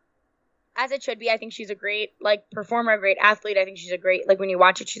 As it should be. I think she's a great like performer, a great athlete. I think she's a great, like when you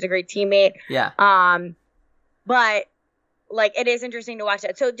watch it, she's a great teammate. Yeah. But like it is interesting to watch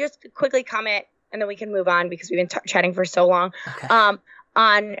that. So just quickly comment and then we can move on because we've been chatting for so long. Okay.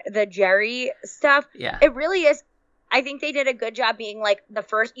 On the Jerry stuff. Yeah. It really is. I think they did a good job being like the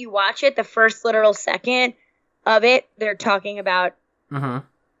first the first literal second of it, they're talking about,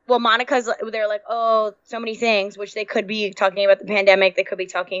 well, Monica's, they're like, oh, so many things, which they could be talking about the pandemic. They could be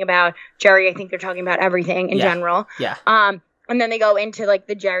talking about Jerry. I think they're talking about everything in general. Yeah. And then they go into like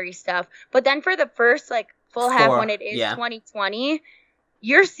the Jerry stuff. But then for the first like full half when it is 2020,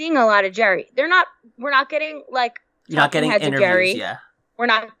 you're seeing a lot of Jerry. We're not getting like, you're not getting interviews. Jerry. Yeah. We're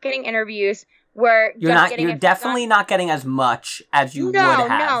not getting interviews. You're definitely not getting as much as you would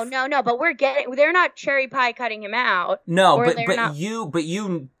have. No. But they're not cherry pie cutting him out. No, but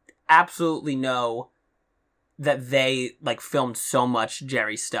you absolutely know that they like filmed so much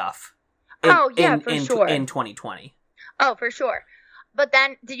Jerry stuff. For sure. In 2020. Oh, for sure. But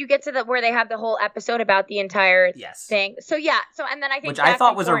then, did you get to where they have the whole episode about the entire thing? So and then I think which I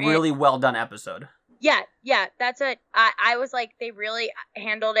thought was a really well done episode. Yeah, that's it. I was like, they really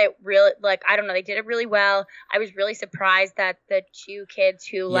handled it really, like, I don't know, they did it really well. I was really surprised that the two kids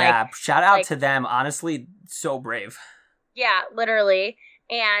who shout out to them, honestly, so brave. Yeah, literally.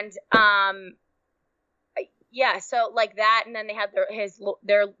 And, so like that, and then they had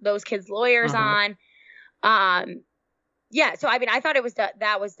those kids' lawyers on. So I mean, I thought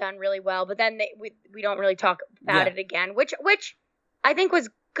that was done really well, but then we don't really talk about it again, which I think was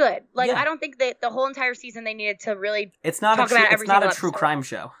good. Like, I don't think that the whole entire season they needed to really It's not a true crime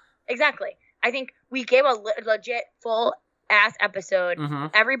show. Exactly. I think we gave a legit full ass episode. Mm-hmm.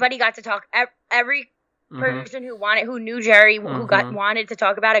 Everybody got to talk. Every Mm-hmm. person who knew Jerry, who wanted to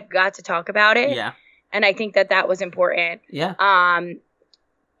talk about it, got to talk about it. Yeah. And I think that was important. Yeah.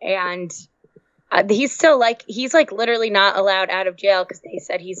 And he's still like, he's like literally not allowed out of jail because they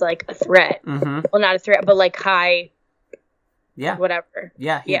said he's like a threat. Mm-hmm. Well, not a threat, but like high. Yeah. Whatever.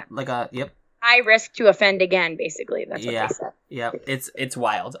 Yeah. Yeah. Like a, yep. High risk to offend again, basically. That's what they said. Yeah. It's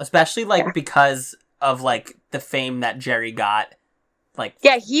wild. Especially like because of like the fame that Jerry got. Like,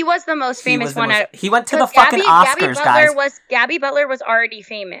 yeah, he was the most famous one. He went to the fucking Oscars, guys. Gabby Butler was already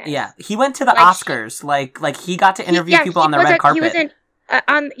famous. Yeah, he went to the Oscars. Like he got to interview people on the red carpet. He was in,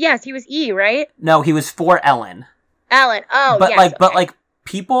 yes, he was E, right? No, he was for Ellen. Ellen. Oh, but yes, but like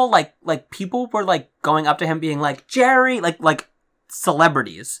people people were like going up to him being like Jerry, like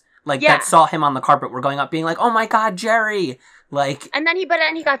celebrities that saw him on the carpet were going up being like, oh my god, Jerry, like. And then he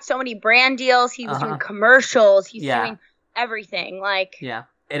got so many brand deals. He was doing commercials. He's doing everything. Like, yeah,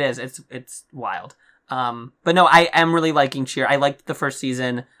 it is. It's wild. But no, I am really liking Cheer. I liked the first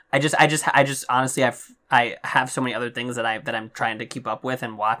season. I just honestly I have so many other things that I'm trying to keep up with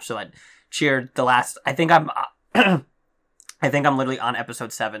and watch. So that Cheer, the last, I think I'm literally on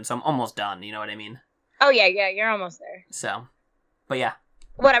episode 7, so I'm almost done. You know what I mean? Oh yeah, you're almost there. So, but yeah.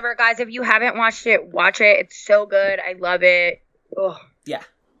 Whatever, guys. If you haven't watched it, watch it. It's so good. I love it. Ugh. Yeah.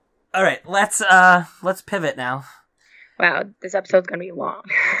 All right, let's pivot now. Wow, this episode's gonna be long.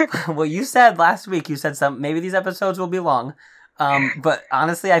 Well, you said last week, maybe these episodes will be long. But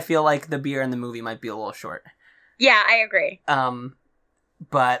honestly, I feel like the beer and the movie might be a little short. Yeah, I agree.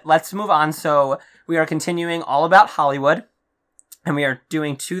 But let's move on. So we are continuing All About Hollywood, and we are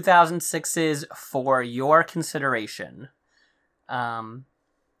doing 2006's For Your Consideration.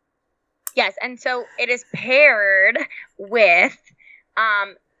 Yes, and so it is paired with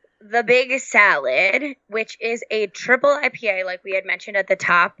The Big Salad, which is a triple IPA, like we had mentioned at the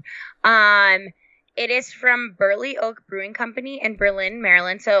top. It is from Burley Oak Brewing Company in Berlin,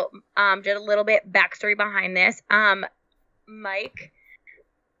 Maryland. So just a little bit backstory behind this. Mike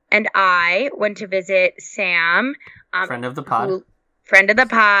and I went to visit Sam. Friend of the pod.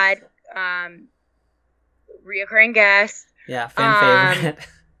 Reoccurring guest. Yeah, fan favorite.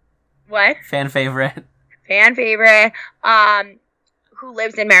 What? Fan favorite. Who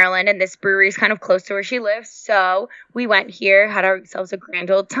lives in Maryland, and this brewery is kind of close to where she lives. So we went here, had ourselves a grand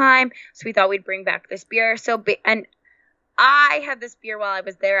old time. So we thought we'd bring back this beer. And I had this beer while I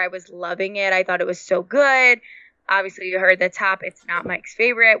was there. I was loving it. I thought it was so good. Obviously, you heard the top. It's not Mike's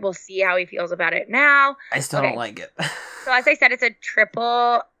favorite. We'll see how he feels about it now. I still don't like it. So as I said, it's a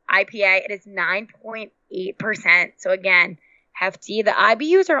triple IPA. It is 9.8%. So again, hefty. The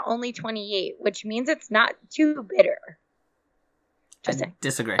IBUs are only 28, which means it's not too bitter. I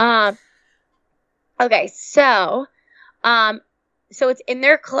disagree. Okay, so it's in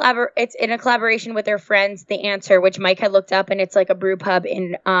their it's in a collaboration with their friends, The Answer, which Mike had looked up, and it's like a brew pub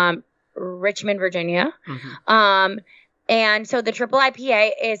in Richmond, Virginia. Mm-hmm. And so the triple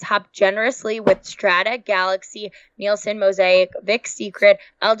IPA is hopped generously with Strata, Galaxy, Nielsen, Mosaic, Vic Secret,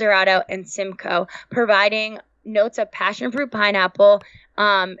 El Dorado, and Simcoe, providing notes of passion fruit pineapple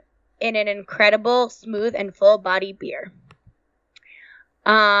in an incredible, smooth, and full body beer.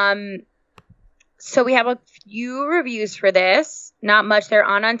 So we have a few reviews for this. Not much. They're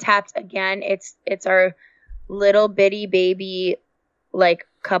on Untappd. Again, it's our little bitty baby, like,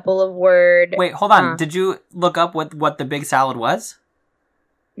 couple of word. Wait, hold on. Did you look up what The Big Salad was?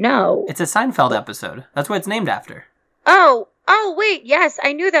 No. It's a Seinfeld episode. That's what it's named after. Oh, wait. Yes,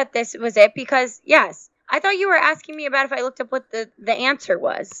 I knew that this was it because, yes. I thought you were asking me about if I looked up what the answer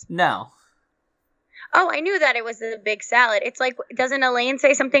was. No. Oh, I knew that it was The Big Salad. It's like, doesn't Elaine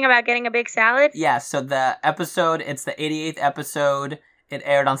say something about getting a big salad? Yeah, so the episode, it's the 88th episode. It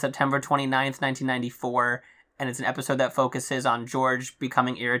aired on September 29th, 1994, and it's an episode that focuses on George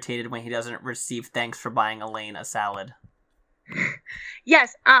becoming irritated when he doesn't receive thanks for buying Elaine a salad.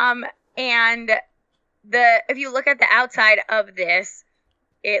 Yes, and if you look at the outside of this,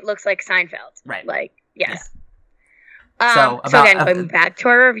 it looks like Seinfeld. Right. Like, yes. Yeah. So again, going back to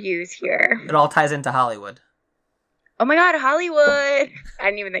our reviews here. It all ties into Hollywood. Oh my god, Hollywood! I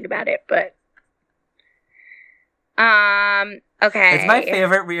didn't even think about it, but okay. It's my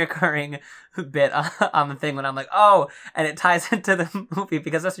favorite reoccurring bit on the thing when I'm like, oh, and it ties into the movie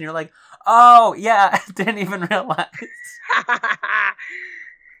because that's when you're like, oh yeah, I didn't even realize.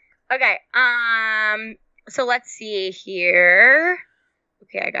 Okay, so let's see here.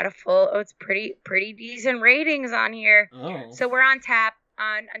 Okay, I got a full. Oh, it's pretty decent ratings on here. Oh. So we're on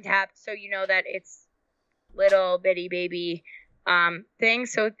Untappd, so you know that it's little bitty baby thing.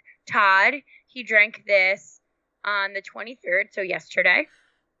 So Todd, he drank this on the 23rd, so yesterday.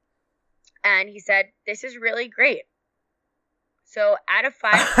 And he said, "This is really great." So out of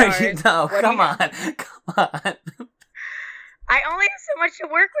 5 stars, No, what do come you- on. Come on. I only have so much to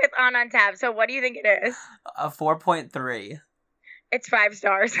work with on Untappd, so what do you think it is? A 4.3. It's 5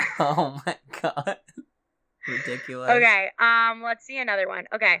 stars. Oh my god. Ridiculous. Okay, let's see another one.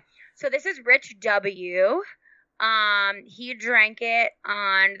 Okay, so this is Rich W. He drank it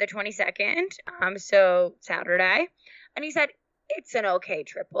on the 22nd, so Saturday, and he said it's an okay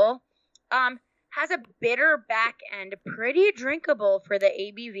triple. Has a bitter back end, pretty drinkable for the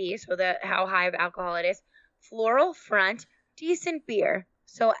ABV, so how high of alcohol it is. Floral front, decent beer.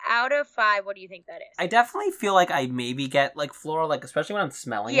 So out of 5, what do you think that is? I definitely feel like I maybe get like floral, like especially when I'm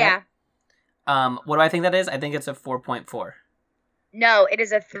smelling Yeah. it. What do I think that is? I think it's a 4.4. No, it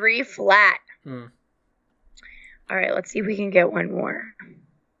is a 3 flat. Hmm. All right, let's see if we can get one more.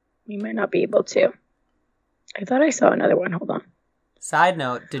 We might not be able to. I thought I saw another one. Hold on. Side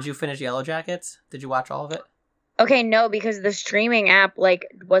note, did you finish Yellow Jackets? Did you watch all of it? Okay, no, because the streaming app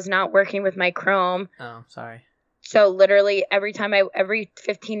was not working with my Chrome. Oh, sorry. So literally every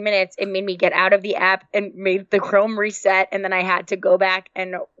 15 minutes, it made me get out of the app and made the Chrome reset, and then I had to go back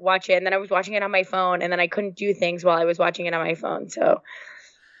and watch it. And then I was watching it on my phone, and then I couldn't do things while I was watching it on my phone. So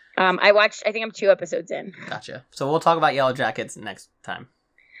I think I'm 2 episodes in. Gotcha. So we'll talk about Yellow Jackets next time.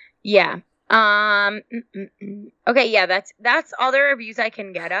 Yeah. Okay, yeah, that's all the reviews I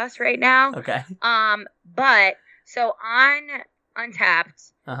can get us right now. Okay. But so on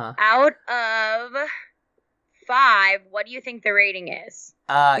Untappd, out of 5, what do you think the rating is?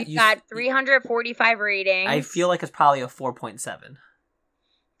 We've got 345 ratings. I feel like it's probably a 4.7.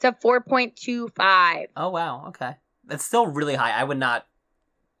 It's a 4.25. Oh wow. Okay. That's still really high. I would not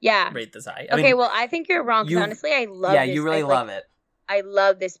rate this high. Okay, well, I think you're wrong, because honestly, I love this. this. Yeah, you really love it. I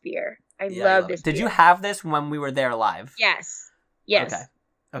love this beer. I love this beer. Did you have this when we were there live? Yes. Yes.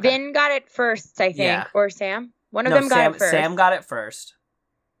 Okay. Vin got it first, I think. Yeah. Or Sam. One of them got it first. Sam got it first.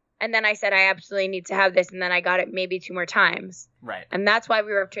 And then I said, I absolutely need to have this. And then I got it maybe 2 more times. Right. And that's why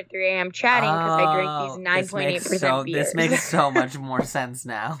we were up to 3 a.m. chatting, because I drink these 9.8% beers. This makes so much more sense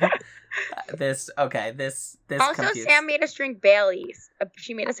now. This Also, computes. Sam made us drink Bailey's.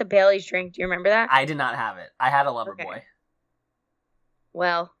 She made us a Bailey's drink. Do you remember that? I did not have it. I had a Loverboy.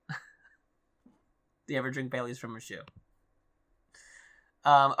 Well. Do you ever drink Bailey's from a shoe?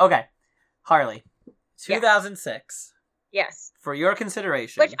 Okay. Harley. 2006. Yes. For your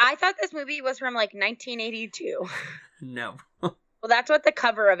consideration. Which I thought this movie was from 1982. No. Well, that's what the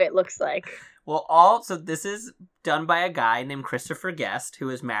cover of it looks like. Well, so this is done by a guy named Christopher Guest, who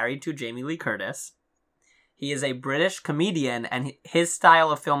is married to Jamie Lee Curtis. He is a British comedian, and his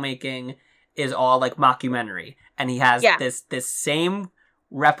style of filmmaking is all mockumentary. And he has this same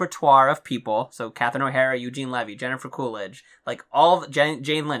repertoire of people. So Catherine O'Hara, Eugene Levy, Jennifer Coolidge, all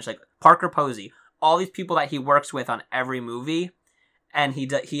Jane Lynch, Parker Posey, all these people that he works with on every movie. And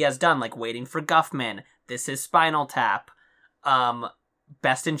he has done Waiting for Guffman, This Is Spinal Tap,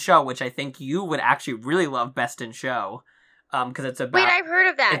 Best in Show, which I think you would actually really love Best in Show. Because it's about... Wait, I've heard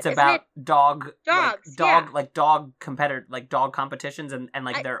of that. It's about dogs, dog competitions and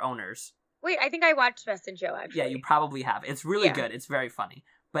their owners. Wait, I think I watched Best in Show, actually. Yeah, you probably have. It's really good. It's very funny.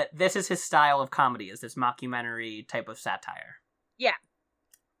 But this is his style of comedy, is this mockumentary type of satire. Yeah.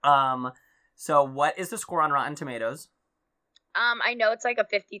 So what is the score on Rotten Tomatoes? I know it's a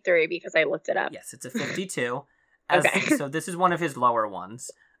 53 because I looked it up. Yes, it's a 52. Okay. So this is one of his lower ones.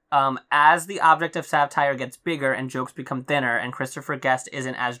 As the object of satire gets bigger and jokes become thinner, and Christopher Guest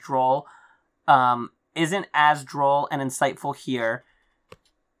isn't as droll and insightful here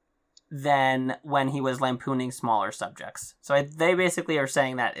than when he was lampooning smaller subjects. So they basically are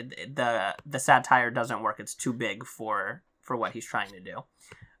saying that the satire doesn't work. It's too big for what he's trying to do.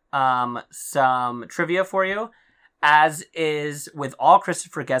 Some trivia for you. As is with all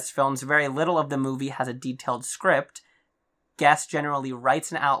Christopher Guest films, very little of the movie has a detailed script. Guest generally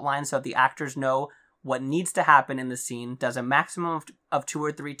writes an outline so that the actors know what needs to happen in the scene, does a maximum of 2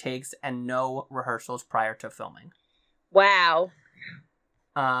 or 3 takes, and no rehearsals prior to filming. Wow.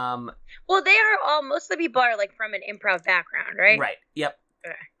 Well, they are all, most of the people are from an improv background, right? Right, yep.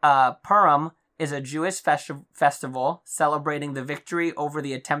 Okay. Purim is a Jewish festival celebrating the victory over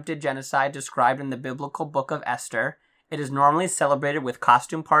the attempted genocide described in the biblical book of Esther. It is normally celebrated with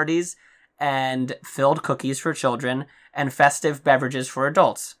costume parties and filled cookies for children and festive beverages for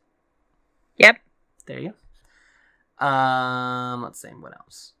adults. Yep. There you go. Let's see, what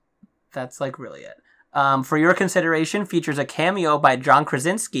else? That's really it. For your consideration, features a cameo by John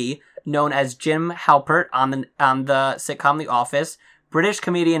Krasinski, known as Jim Halpert on the sitcom The Office. British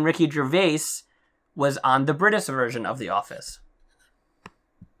comedian Ricky Gervais was on the British version of The Office.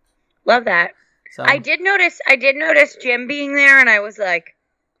 Love that. So I did notice Jim being there, and I was like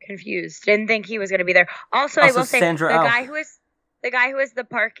confused. Didn't think he was going to be there. Also, I will say Sandra the Oh. guy who is the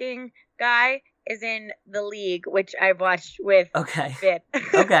parking guy is in The League, which I've watched with Okay. Fit.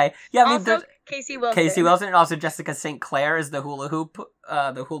 Okay. Yeah, I mean, Also, there's Casey Wilson. Casey Wilson, and also Jessica St. Clair is the hula hoop,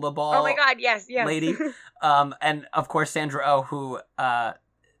 the hula ball. Oh my God! Yes. Lady. And of course Sandra Oh, who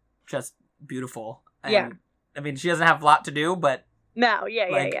just beautiful. And, Yeah. I mean, she doesn't have a lot to do, but No.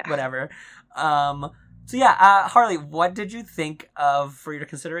 Yeah. whatever. So yeah, Harley, what did you think of For Your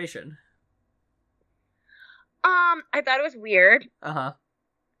Consideration? I thought it was weird. Uh-huh.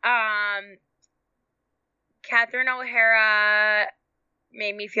 Catherine O'Hara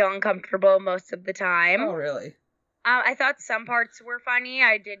made me feel uncomfortable most of the time. Oh, really? I thought some parts were funny.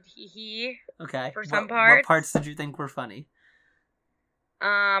 I did hee. Okay. For some What parts. parts did you think were funny?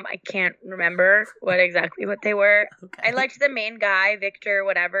 I can't remember what they were. Okay. I liked the main guy, Victor,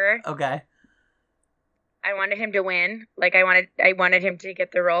 whatever. Okay. I wanted him to win. Like I wanted him to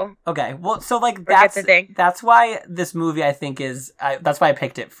get the role. Okay. Well, so like Get the thing. that's why this movie I think is that's why I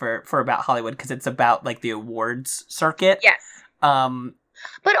picked it for About Hollywood, because it's about like the awards circuit. Yes.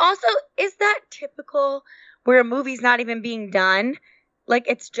 But also, is that typical where a movie's not even being done? Like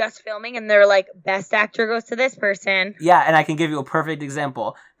it's just filming and they're like, best actor goes to this person. Yeah, and I can give you a perfect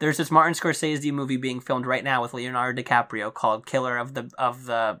example. There's this Martin Scorsese movie being filmed right now with Leonardo DiCaprio called Killer of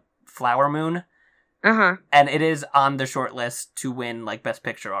the Flower Moon. Uh-huh. And it is on the short list to win like Best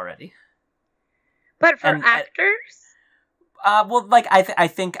Picture already. But for And, actors? Well, like I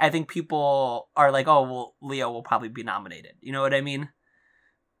think people are like, oh, well, Leo will probably be nominated. You know what I mean?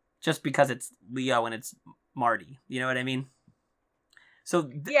 Just because it's Leo and it's Marty. You know what I mean? So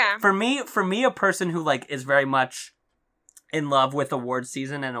Yeah. for me, a person who like is very much in love with awards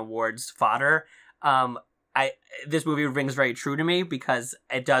season and awards fodder, this movie rings very true to me because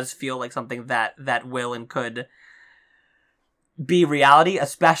it does feel like something that will and could be reality,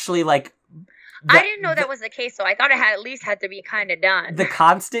 especially like. I didn't know that was the case, so I thought it had at least had to be kind of done. The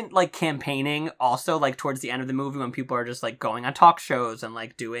constant like campaigning also like towards the end of the movie when people are just like going on talk shows and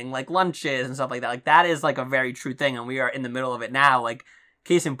like doing like lunches and stuff like that is like a very true thing, and we are in the middle of it now. Like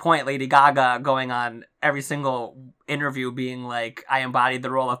case in point, Lady Gaga going on every single interview being like, I embodied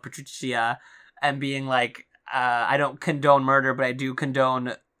the role of Patricia, and being like, I don't condone murder, but I do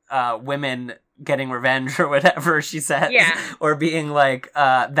condone women getting revenge or whatever she says. Yeah. Or being like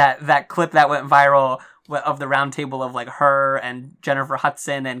that clip that went viral of the round table of like her and Jennifer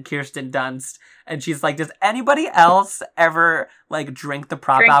Hudson and Kirsten Dunst, and she's like, does anybody else ever like drink the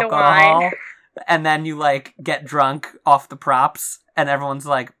alcohol and then you like get drunk off the props? And everyone's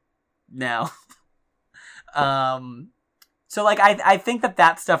like, no. So like I think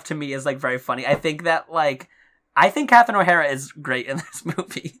that stuff to me is like very funny. I think Catherine O'Hara is great in this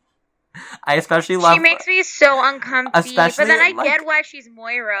movie. I especially love. She makes me so uncomfortable. Especially, but then I like, get why she's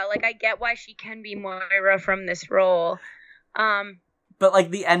Moira. Like I get why she can be Moira from this role. But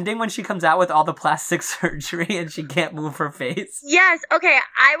like the ending when she comes out with all the plastic surgery and she can't move her face. Yes. Okay.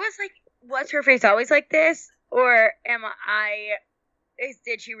 I was like, was her face always like this, or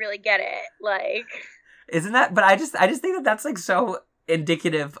did she really get it? Like, isn't that? But I just think that that's like so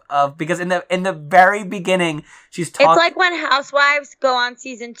indicative of, because in the very beginning she's talking. It's like when Housewives go on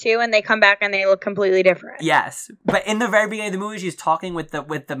season 2 and they come back and they look completely different. Yes, but in the very beginning of the movie, she's talking with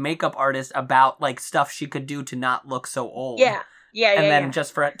the makeup artist about like stuff she could do to not look so old. Yeah. And then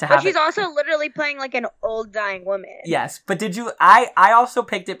just for it to have. But she's also literally playing like an old dying woman. Yes, but did you? I also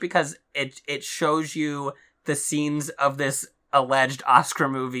picked it because it shows you the scenes of this alleged Oscar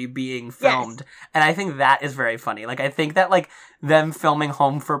movie being filmed, Yes. and I think that is very funny. Like I think that like them filming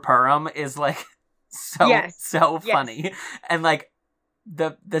Home for Purim is like so funny, and like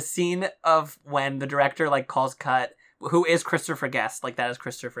the scene of when the director like calls cut, who is Christopher Guest, like that is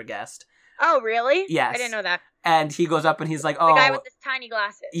Christopher Guest. Oh, really? Yes. I didn't know that. And he goes up and he's like, oh. The guy with his tiny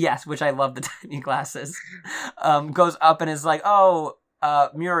glasses. Yes, which I love the tiny glasses. Goes up and is like, oh,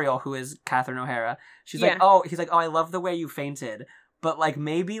 Muriel, who is Catherine O'Hara. She's like, oh, he's like, oh, I love the way you fainted. But like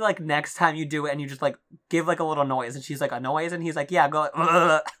maybe like next time you do it and you just like give like a little noise. And she's like, a noise? And he's like, yeah, go like,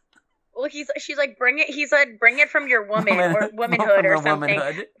 ugh. Well, she's like, bring it. He said, bring it from your womanhood or something.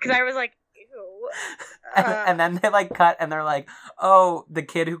 Because I was like, ew. And then they like cut and they're like, oh, the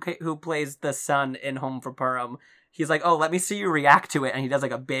kid who plays the son in Home for Purim, he's like, oh, let me see you react to it. And he does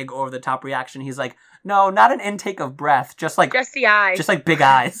like a big over the top reaction. He's like, no, not an intake of breath, just the eyes, just like big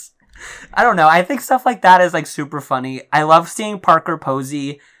eyes. I don't know. I think stuff like that is like super funny. I love seeing Parker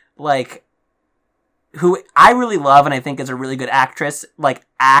Posey like who I really love and I think is a really good actress, like,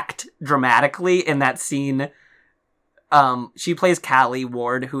 act dramatically in that scene. She plays Callie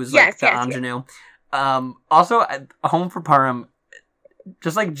Ward, who's like the ingenue. Also, Home for Purim,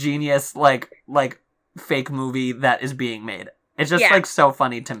 just like genius, like fake movie that is being made. It's just like so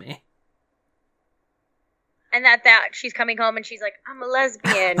funny to me. And that she's coming home and she's like, I'm a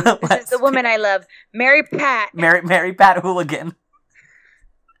lesbian. This is the woman I love, Mary Pat. Mary Pat Hooligan.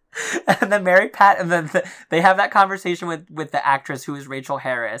 And then Mary Pat, and then they have that conversation with the actress who is Rachel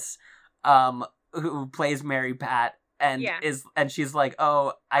Harris, who plays Mary Pat. And she's like,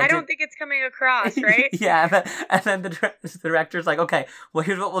 oh, I don't think it's coming across, right? Yeah, and then the director's like, okay, well,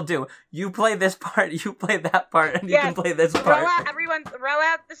 here's what we'll do. You play this part, you play that part, and you can play this part. Everyone throw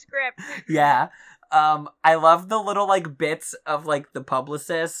out the script. Yeah. I love the little, like, bits of, like, the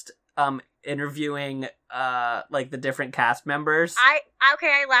publicist interviewing, like, the different cast members.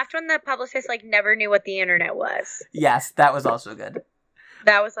 I laughed when the publicist, like, never knew what the internet was. Yes, that was also good.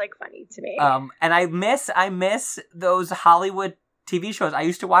 That was, like, funny to me. And I miss those Hollywood TV shows. I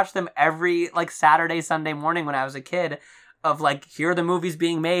used to watch them every, like, Saturday, Sunday morning when I was a kid, of, like, here are the movies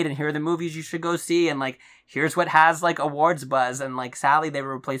being made, and here are the movies you should go see, and, like, here's what has, like, awards buzz, and, like, sadly, they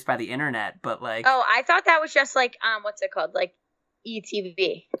were replaced by the internet, but, like... Oh, I thought that was just, like, what's it called? Like,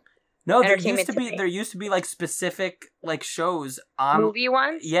 ETV. No, there used to be, like, specific, like, shows on... Movie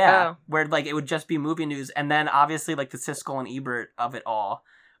ones? Yeah, where, like, it would just be movie news, and then, obviously, like, the Siskel and Ebert of it all,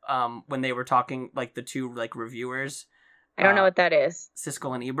 when they were talking, like, the two, like, reviewers. I don't know what that is.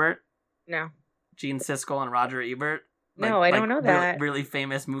 Siskel and Ebert? No. Gene Siskel and Roger Ebert? No, I don't know that. Really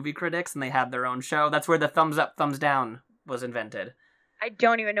famous movie critics, and they had their own show. That's where the thumbs up, thumbs down was invented. I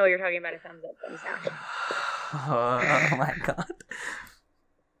don't even know what you're talking about, a thumbs up, thumbs down. Oh my god.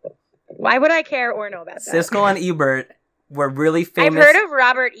 Why would I care or know about that? Siskel and Ebert were really famous. I've heard of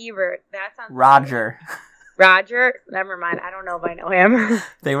Robert Ebert. That sounds Roger. Roger? Never mind. I don't know if I know him.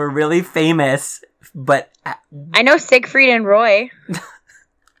 They were really famous, but... I know Siegfried and Roy.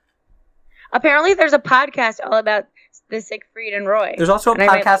 Apparently there's a podcast all about the Siegfried and Roy. There's also a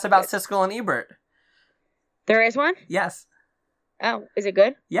podcast about Siskel and Ebert. There is one? Yes. Oh, is it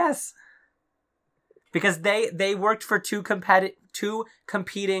good? Yes. Because they worked for two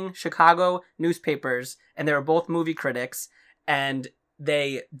competing Chicago newspapers, and they were both movie critics, and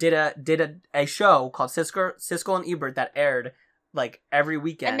they did a show called Siskel and Ebert that aired, like, every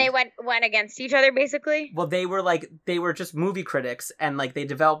weekend. And they went against each other, basically? Well, they were just movie critics, and, like, they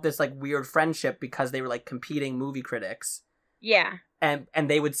developed this, like, weird friendship because they were, like, competing movie critics. Yeah. And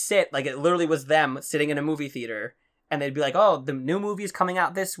they would sit, like, it literally was them sitting in a movie theater, and they'd be like, oh, the new movies coming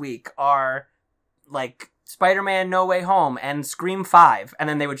out this week are, like, Spider-Man No Way Home and Scream 5. And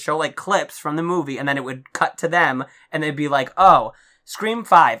then they would show, like, clips from the movie, and then it would cut to them, and they'd be like, oh, Scream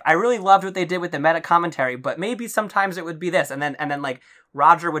 5. I really loved what they did with the meta commentary, but maybe sometimes it would be this. And then like,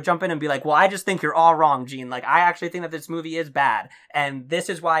 Roger would jump in and be like, well, I just think you're all wrong, Gene. Like, I actually think that this movie is bad, and this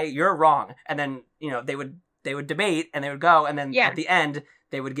is why you're wrong. And then, you know, they would debate, and they would go, and then at the end,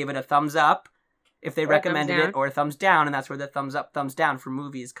 they would give it a thumbs up if they recommended it, or a thumbs down, and that's where the thumbs up, thumbs down for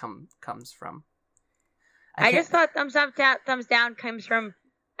movies comes from. I just thought thumbs up, thumbs down comes from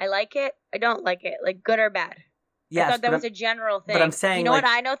I like it, I don't like it, like good or bad. Yes, I thought that was a general thing. But I'm saying, you know, like,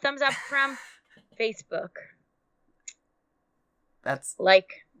 what I know thumbs up from? Facebook. That's...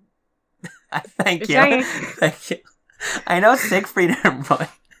 Like... Thank you. Thank you. I know Siegfried and Roy.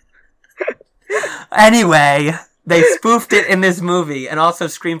 Anyway, they spoofed it in this movie, and also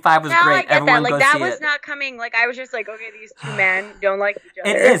Scream 5 was great. Everyone go see it. That was not coming, like, I was just like, okay, these two men don't like each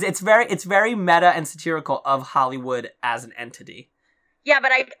other. It is. It's very meta and satirical of Hollywood as an entity. Yeah,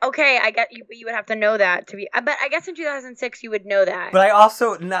 but I get you would have to know that to be. But I guess in 2006 you would know that. But I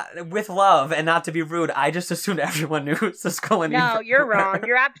also, not with love and not to be rude, I just assumed everyone knew Siskel and Ebert. No, you're wrong.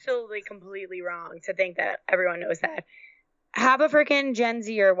 You're absolutely completely wrong to think that everyone knows that. Have a freaking Gen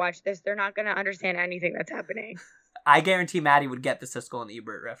Zer watch this. They're not going to understand anything that's happening. I guarantee Maddie would get the Siskel and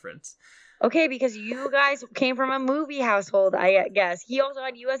Ebert reference. Okay, because you guys came from a movie household, I guess. He also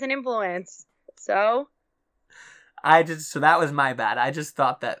had you as an influence. So so that was my bad. I just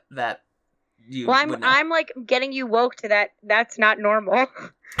thought that you. Well, I'm like getting you woke to that. That's not normal.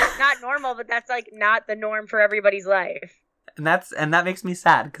 Not normal, but that's like not the norm for everybody's life. And that makes me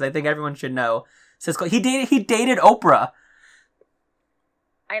sad because I think everyone should know Siskel. He dated Oprah.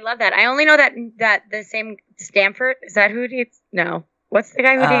 I love that. I only know that the same Stanford, is that who dates? No. What's the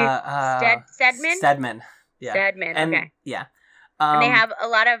guy who dates? Stedman? Stedman. Yeah. Stedman. And, okay. Yeah. And they have a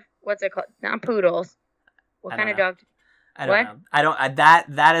lot of what's it called? Not poodles. What kind of dog? I don't know. I don't.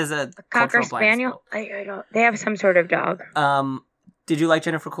 That is a cocker spaniel. I don't. They have some sort of dog. Did you like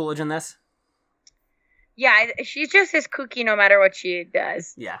Jennifer Coolidge in this? Yeah, she's just as kooky no matter what she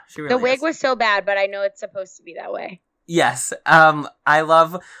does. Yeah, she really The wig is. was so bad, but I know it's supposed to be that way. Yes. I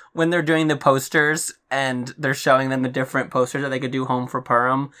love when they're doing the posters and they're showing them the different posters that they could do home for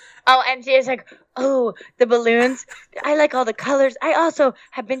Purim. Oh, and she's like, oh, the balloons. I like all the colors. I also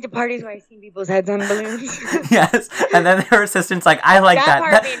have been to parties where I've seen people's heads on balloons. Yes. And then her assistant's like, I like That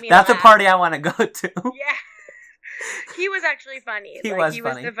part that. made me That's a laugh. party I want to go to. Yeah. He was actually funny. He was funny.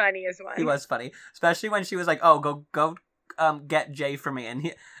 was the funniest one. He was funny. Especially when she was like, oh, go get Jay for me.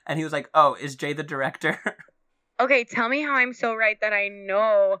 And he was like, oh, is Jay the director? Okay, tell me how I'm so right that I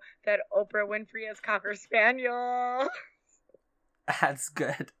know that Oprah Winfrey is Cocker Spaniel. That's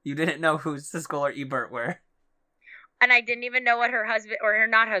good. You didn't know who Siskel or Ebert were. And I didn't even know what her husband, or her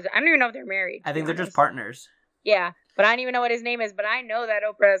not husband, I don't even know if they're married. I think they're just honest. partners. Yeah, but I don't even know what his name is, but I know that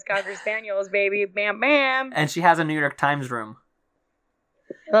Oprah has Cocker Spaniels, baby. Bam, bam. And she has a New York Times room.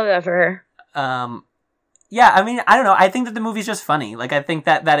 I love that for her. Yeah, I mean, I don't know. I think that the movie's just funny. Like, I think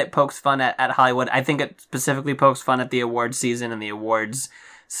that it pokes fun at Hollywood. I think it specifically pokes fun at the awards season and the awards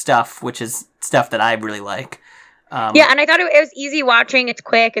stuff, which is stuff that I really like. Yeah, and I thought it was easy watching. It's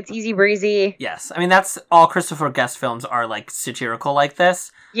quick. It's easy breezy. Yes. I mean, that's all Christopher Guest films are, like, satirical like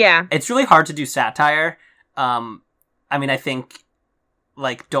this. Yeah. It's really hard to do satire. I mean, I think,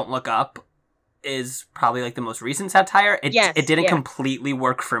 like, Don't Look Up is probably, like, the most recent satire. It didn't completely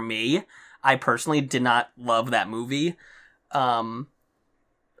work for me. I personally did not love that movie. I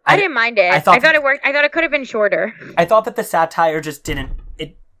didn't mind it. I thought it worked. I thought it could have been shorter. I thought that the satire just didn't.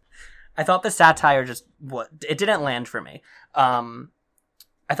 I thought the satire just it didn't land for me. I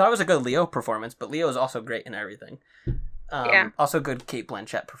thought it was a good Leo performance, but Leo is also great in everything. Yeah. Also, good Cate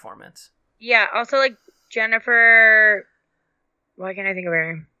Blanchett performance. Yeah. Also, like Jennifer. Why can't I think of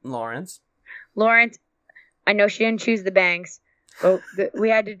her name? Lawrence. I know she didn't choose the bangs. Oh, we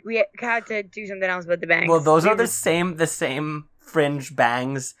had to do something else with the bangs. Well, those are the same fringe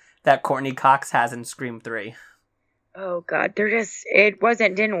bangs that Courtney Cox has in Scream 3. Oh God,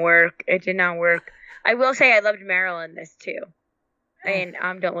 didn't work. It did not work. I will say I loved Meryl in this too. And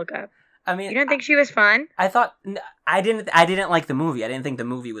Don't Look Up. I mean, you don't think she was fun? I thought I didn't like the movie. I didn't think the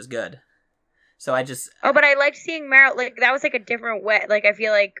movie was good. So I just. Oh, but I liked seeing Meryl. Like that was like a different way. Like I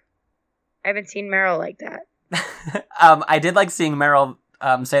feel like I haven't seen Meryl like that. I did like seeing Meryl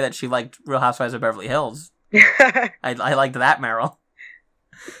say that she liked Real Housewives of Beverly Hills. I liked that Meryl.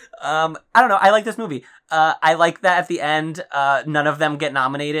 I don't know. I like this movie. I like that at the end, none of them get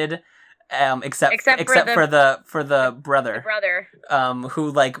nominated, except for the brother. The brother.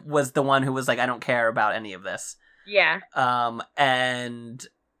 Who like was the one who was like, I don't care about any of this. Yeah. And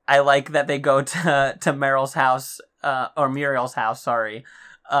I like that they go to Meryl's house, or Muriel's house. Sorry.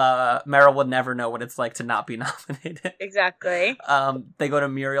 Meryl would never know what it's like to not be nominated. Exactly. They go to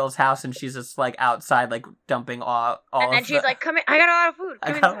Muriel's house and she's just like outside, like dumping all. And then she's like, "Come in! I got a lot of food.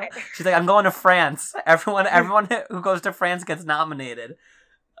 Come inside." She's like, "I'm going to France. Everyone who goes to France gets nominated."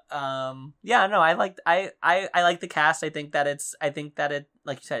 Yeah, no, I like the cast. I think that it,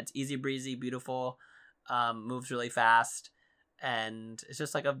 like you said, it's easy breezy, beautiful, moves really fast, and it's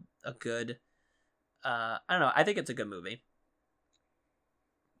just like a good. I don't know. I think it's a good movie.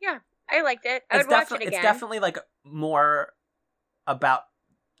 Yeah, I liked it. I would watch it again. It's definitely like more about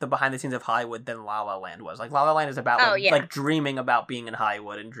the behind the scenes of Hollywood than La La Land was. Like La La Land is about like dreaming about being in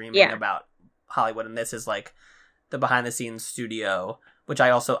Hollywood and dreaming about Hollywood, and this is like the behind the scenes studio, which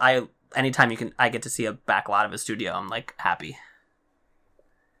I anytime I get to see a back lot of a studio, I'm like happy.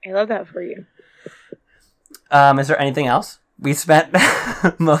 I love that for you. Is there anything else? We spent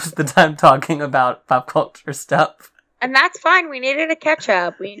most of the time talking about pop culture stuff. And that's fine. We needed a catch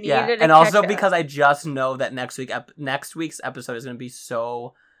up. And also because I just know that next week's episode is going to be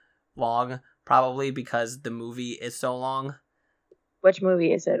so long, probably because the movie is so long. Which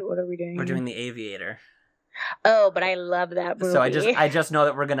movie is it? What are we doing? We're doing The Aviator. Oh, but I love that movie. So I just know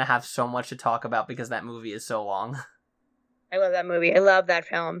that we're going to have so much to talk about because that movie is so long. I love that movie. I love that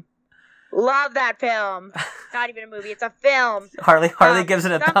film. Love that film. Not even a movie. It's a film. Harley gives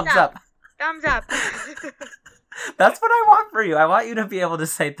it a thumbs up. Thumbs up. That's what I want for you. I want you to be able to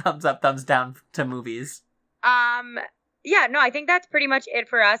say thumbs up, thumbs down to movies. Yeah, no, I think that's pretty much it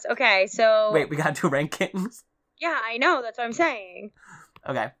for us. Okay, so... Wait, we gotta do rankings? Yeah, I know. That's what I'm saying.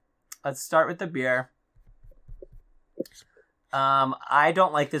 Okay. Let's start with the beer. I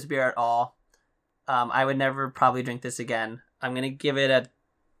don't like this beer at all. I would never probably drink this again. I'm gonna give it a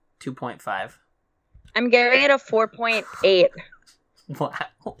 2.5. I'm giving it a 4.8.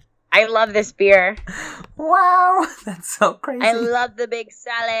 Wow. I love this beer. Wow, that's so crazy. I love the big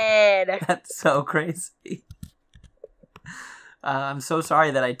salad. That's so crazy. I'm so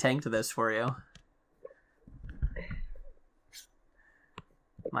sorry that I tanked this for you.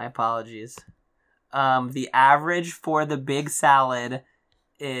 My apologies. The average for the big salad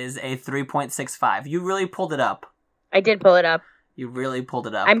is a 3.65. You really pulled it up. I did pull it up. You really pulled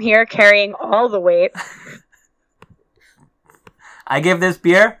it up. I'm here carrying all the weight. I give this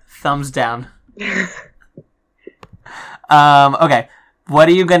beer thumbs down. Okay. What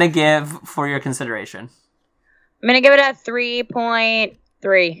are you going to give for your consideration? I'm going to give it a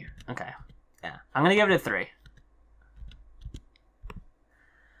 3.3. Okay. Yeah. I'm going to give it a 3.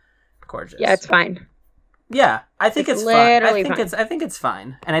 Gorgeous. Yeah, it's fine. Yeah, I think it's fun. I think it's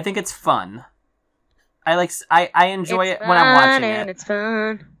fine. And I think it's fun. I enjoy it when I'm watching it. It's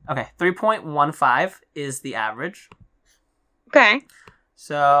fun. Okay, 3.15 is the average. Okay.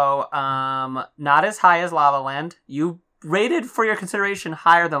 So, not as high as La La Land. You rated for your consideration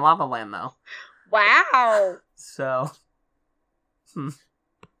higher than La La Land, though. Wow. So, Okay.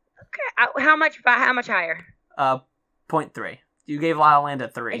 How much higher? 0.3. You gave La La Land a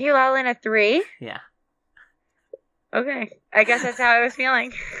 3. I gave La La Land a 3? Yeah. Okay. I guess that's how I was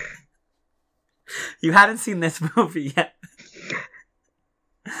feeling. You hadn't seen this movie yet.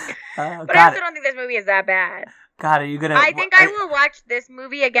 But I also don't think this movie is that bad. God, are you gonna... I think I will watch this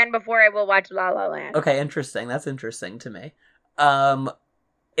movie again before I will watch La La Land. Okay, interesting. That's interesting to me.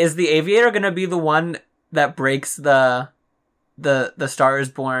 Is The Aviator gonna be the one that breaks the Star is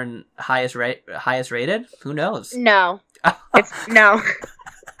Born highest rated? Who knows? No. No.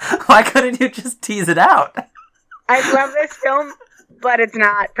 Why couldn't you just tease it out? I love this film, but it's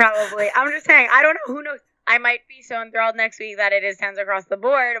not, probably. I'm just saying, I don't know, who knows? I might be so enthralled next week that it is 10s across the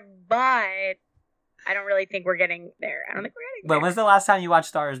board, but I don't really think we're getting there. When was the last time you watched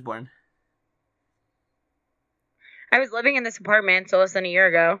Star is Born? I was living in this apartment, so less than a year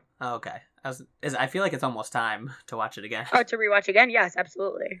ago. Oh, okay. I feel like it's almost time to watch it again. Oh, to rewatch again? Yes,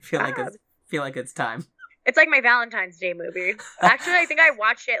 absolutely. feel like it's time. It's like my Valentine's Day movie. Actually, I think I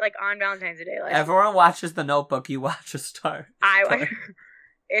watched it like on Valentine's Day. Everyone watches The Notebook. You watch A Star.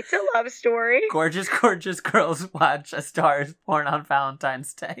 It's a love story. Gorgeous, gorgeous girls watch A Star is Born on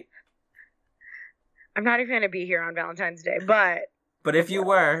Valentine's Day. I'm not even going to be here on Valentine's Day, but... But if you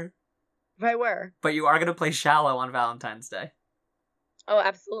were... If I were. But you are going to play Shallow on Valentine's Day. Oh,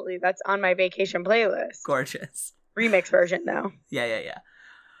 absolutely. That's on my vacation playlist. Gorgeous. Remix version, though. Yeah.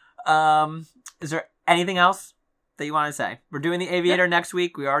 Is there anything else that you want to say? We're doing The Aviator next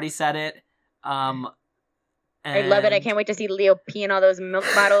week. We already said it. I love it. I can't wait to see Leo pee in all those milk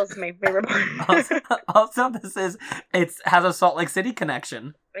bottles. My favorite part. also, it has a Salt Lake City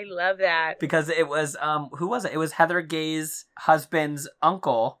connection. I love that. Because it was, who was it? It was Heather Gay's husband's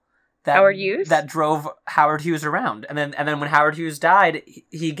uncle. Howard Hughes? That drove Howard Hughes around. And then when Howard Hughes died,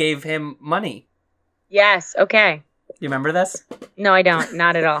 he gave him money. Yes, okay. You remember this? No, I don't.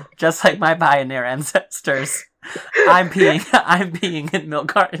 Not at all. Just like my pioneer ancestors. I'm peeing in milk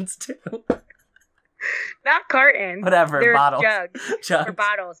cartons too. Not cartons. Whatever, they're bottles. Jugs. Or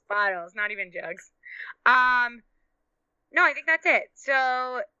bottles, not even jugs. No, I think that's it.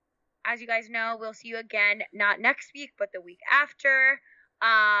 So, as you guys know, we'll see you again, not next week, but the week after.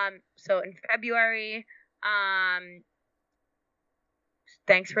 So in February.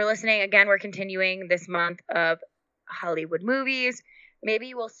 Thanks for listening. Again, we're continuing this month of Hollywood movies.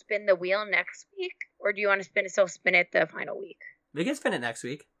 Maybe we'll spin the wheel next week, or do you want to spin it the final week? We can spin it next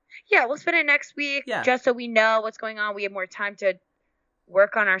week. Yeah, we'll spin it next week, just so we know what's going on. We have more time to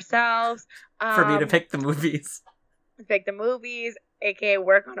work on ourselves. For me to pick the movies. aka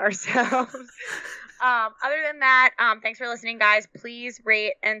work on ourselves. Other than that, thanks for listening, guys. Please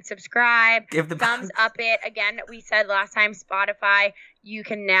rate and subscribe. Give the thumbs up it. Again, we said last time, Spotify, you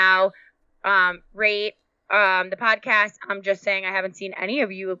can now rate the podcast. I'm just saying I haven't seen any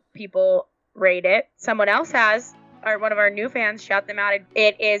of you people rate it. Someone else has, or one of our new fans, shout them out.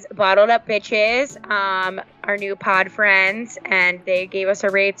 It is Bottled Up Bitches, our new pod friends, and they gave us a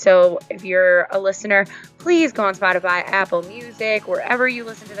rate. So if you're a listener, please go on Spotify, Apple Music, wherever you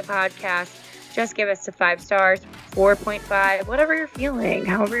listen to the podcast. Just give us 5 stars, 4.5, whatever you're feeling,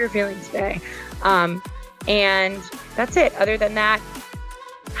 however you're feeling today. And that's it. Other than that,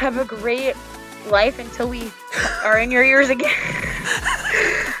 have a great life until we are in your ears again.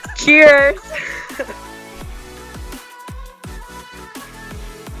 Cheers.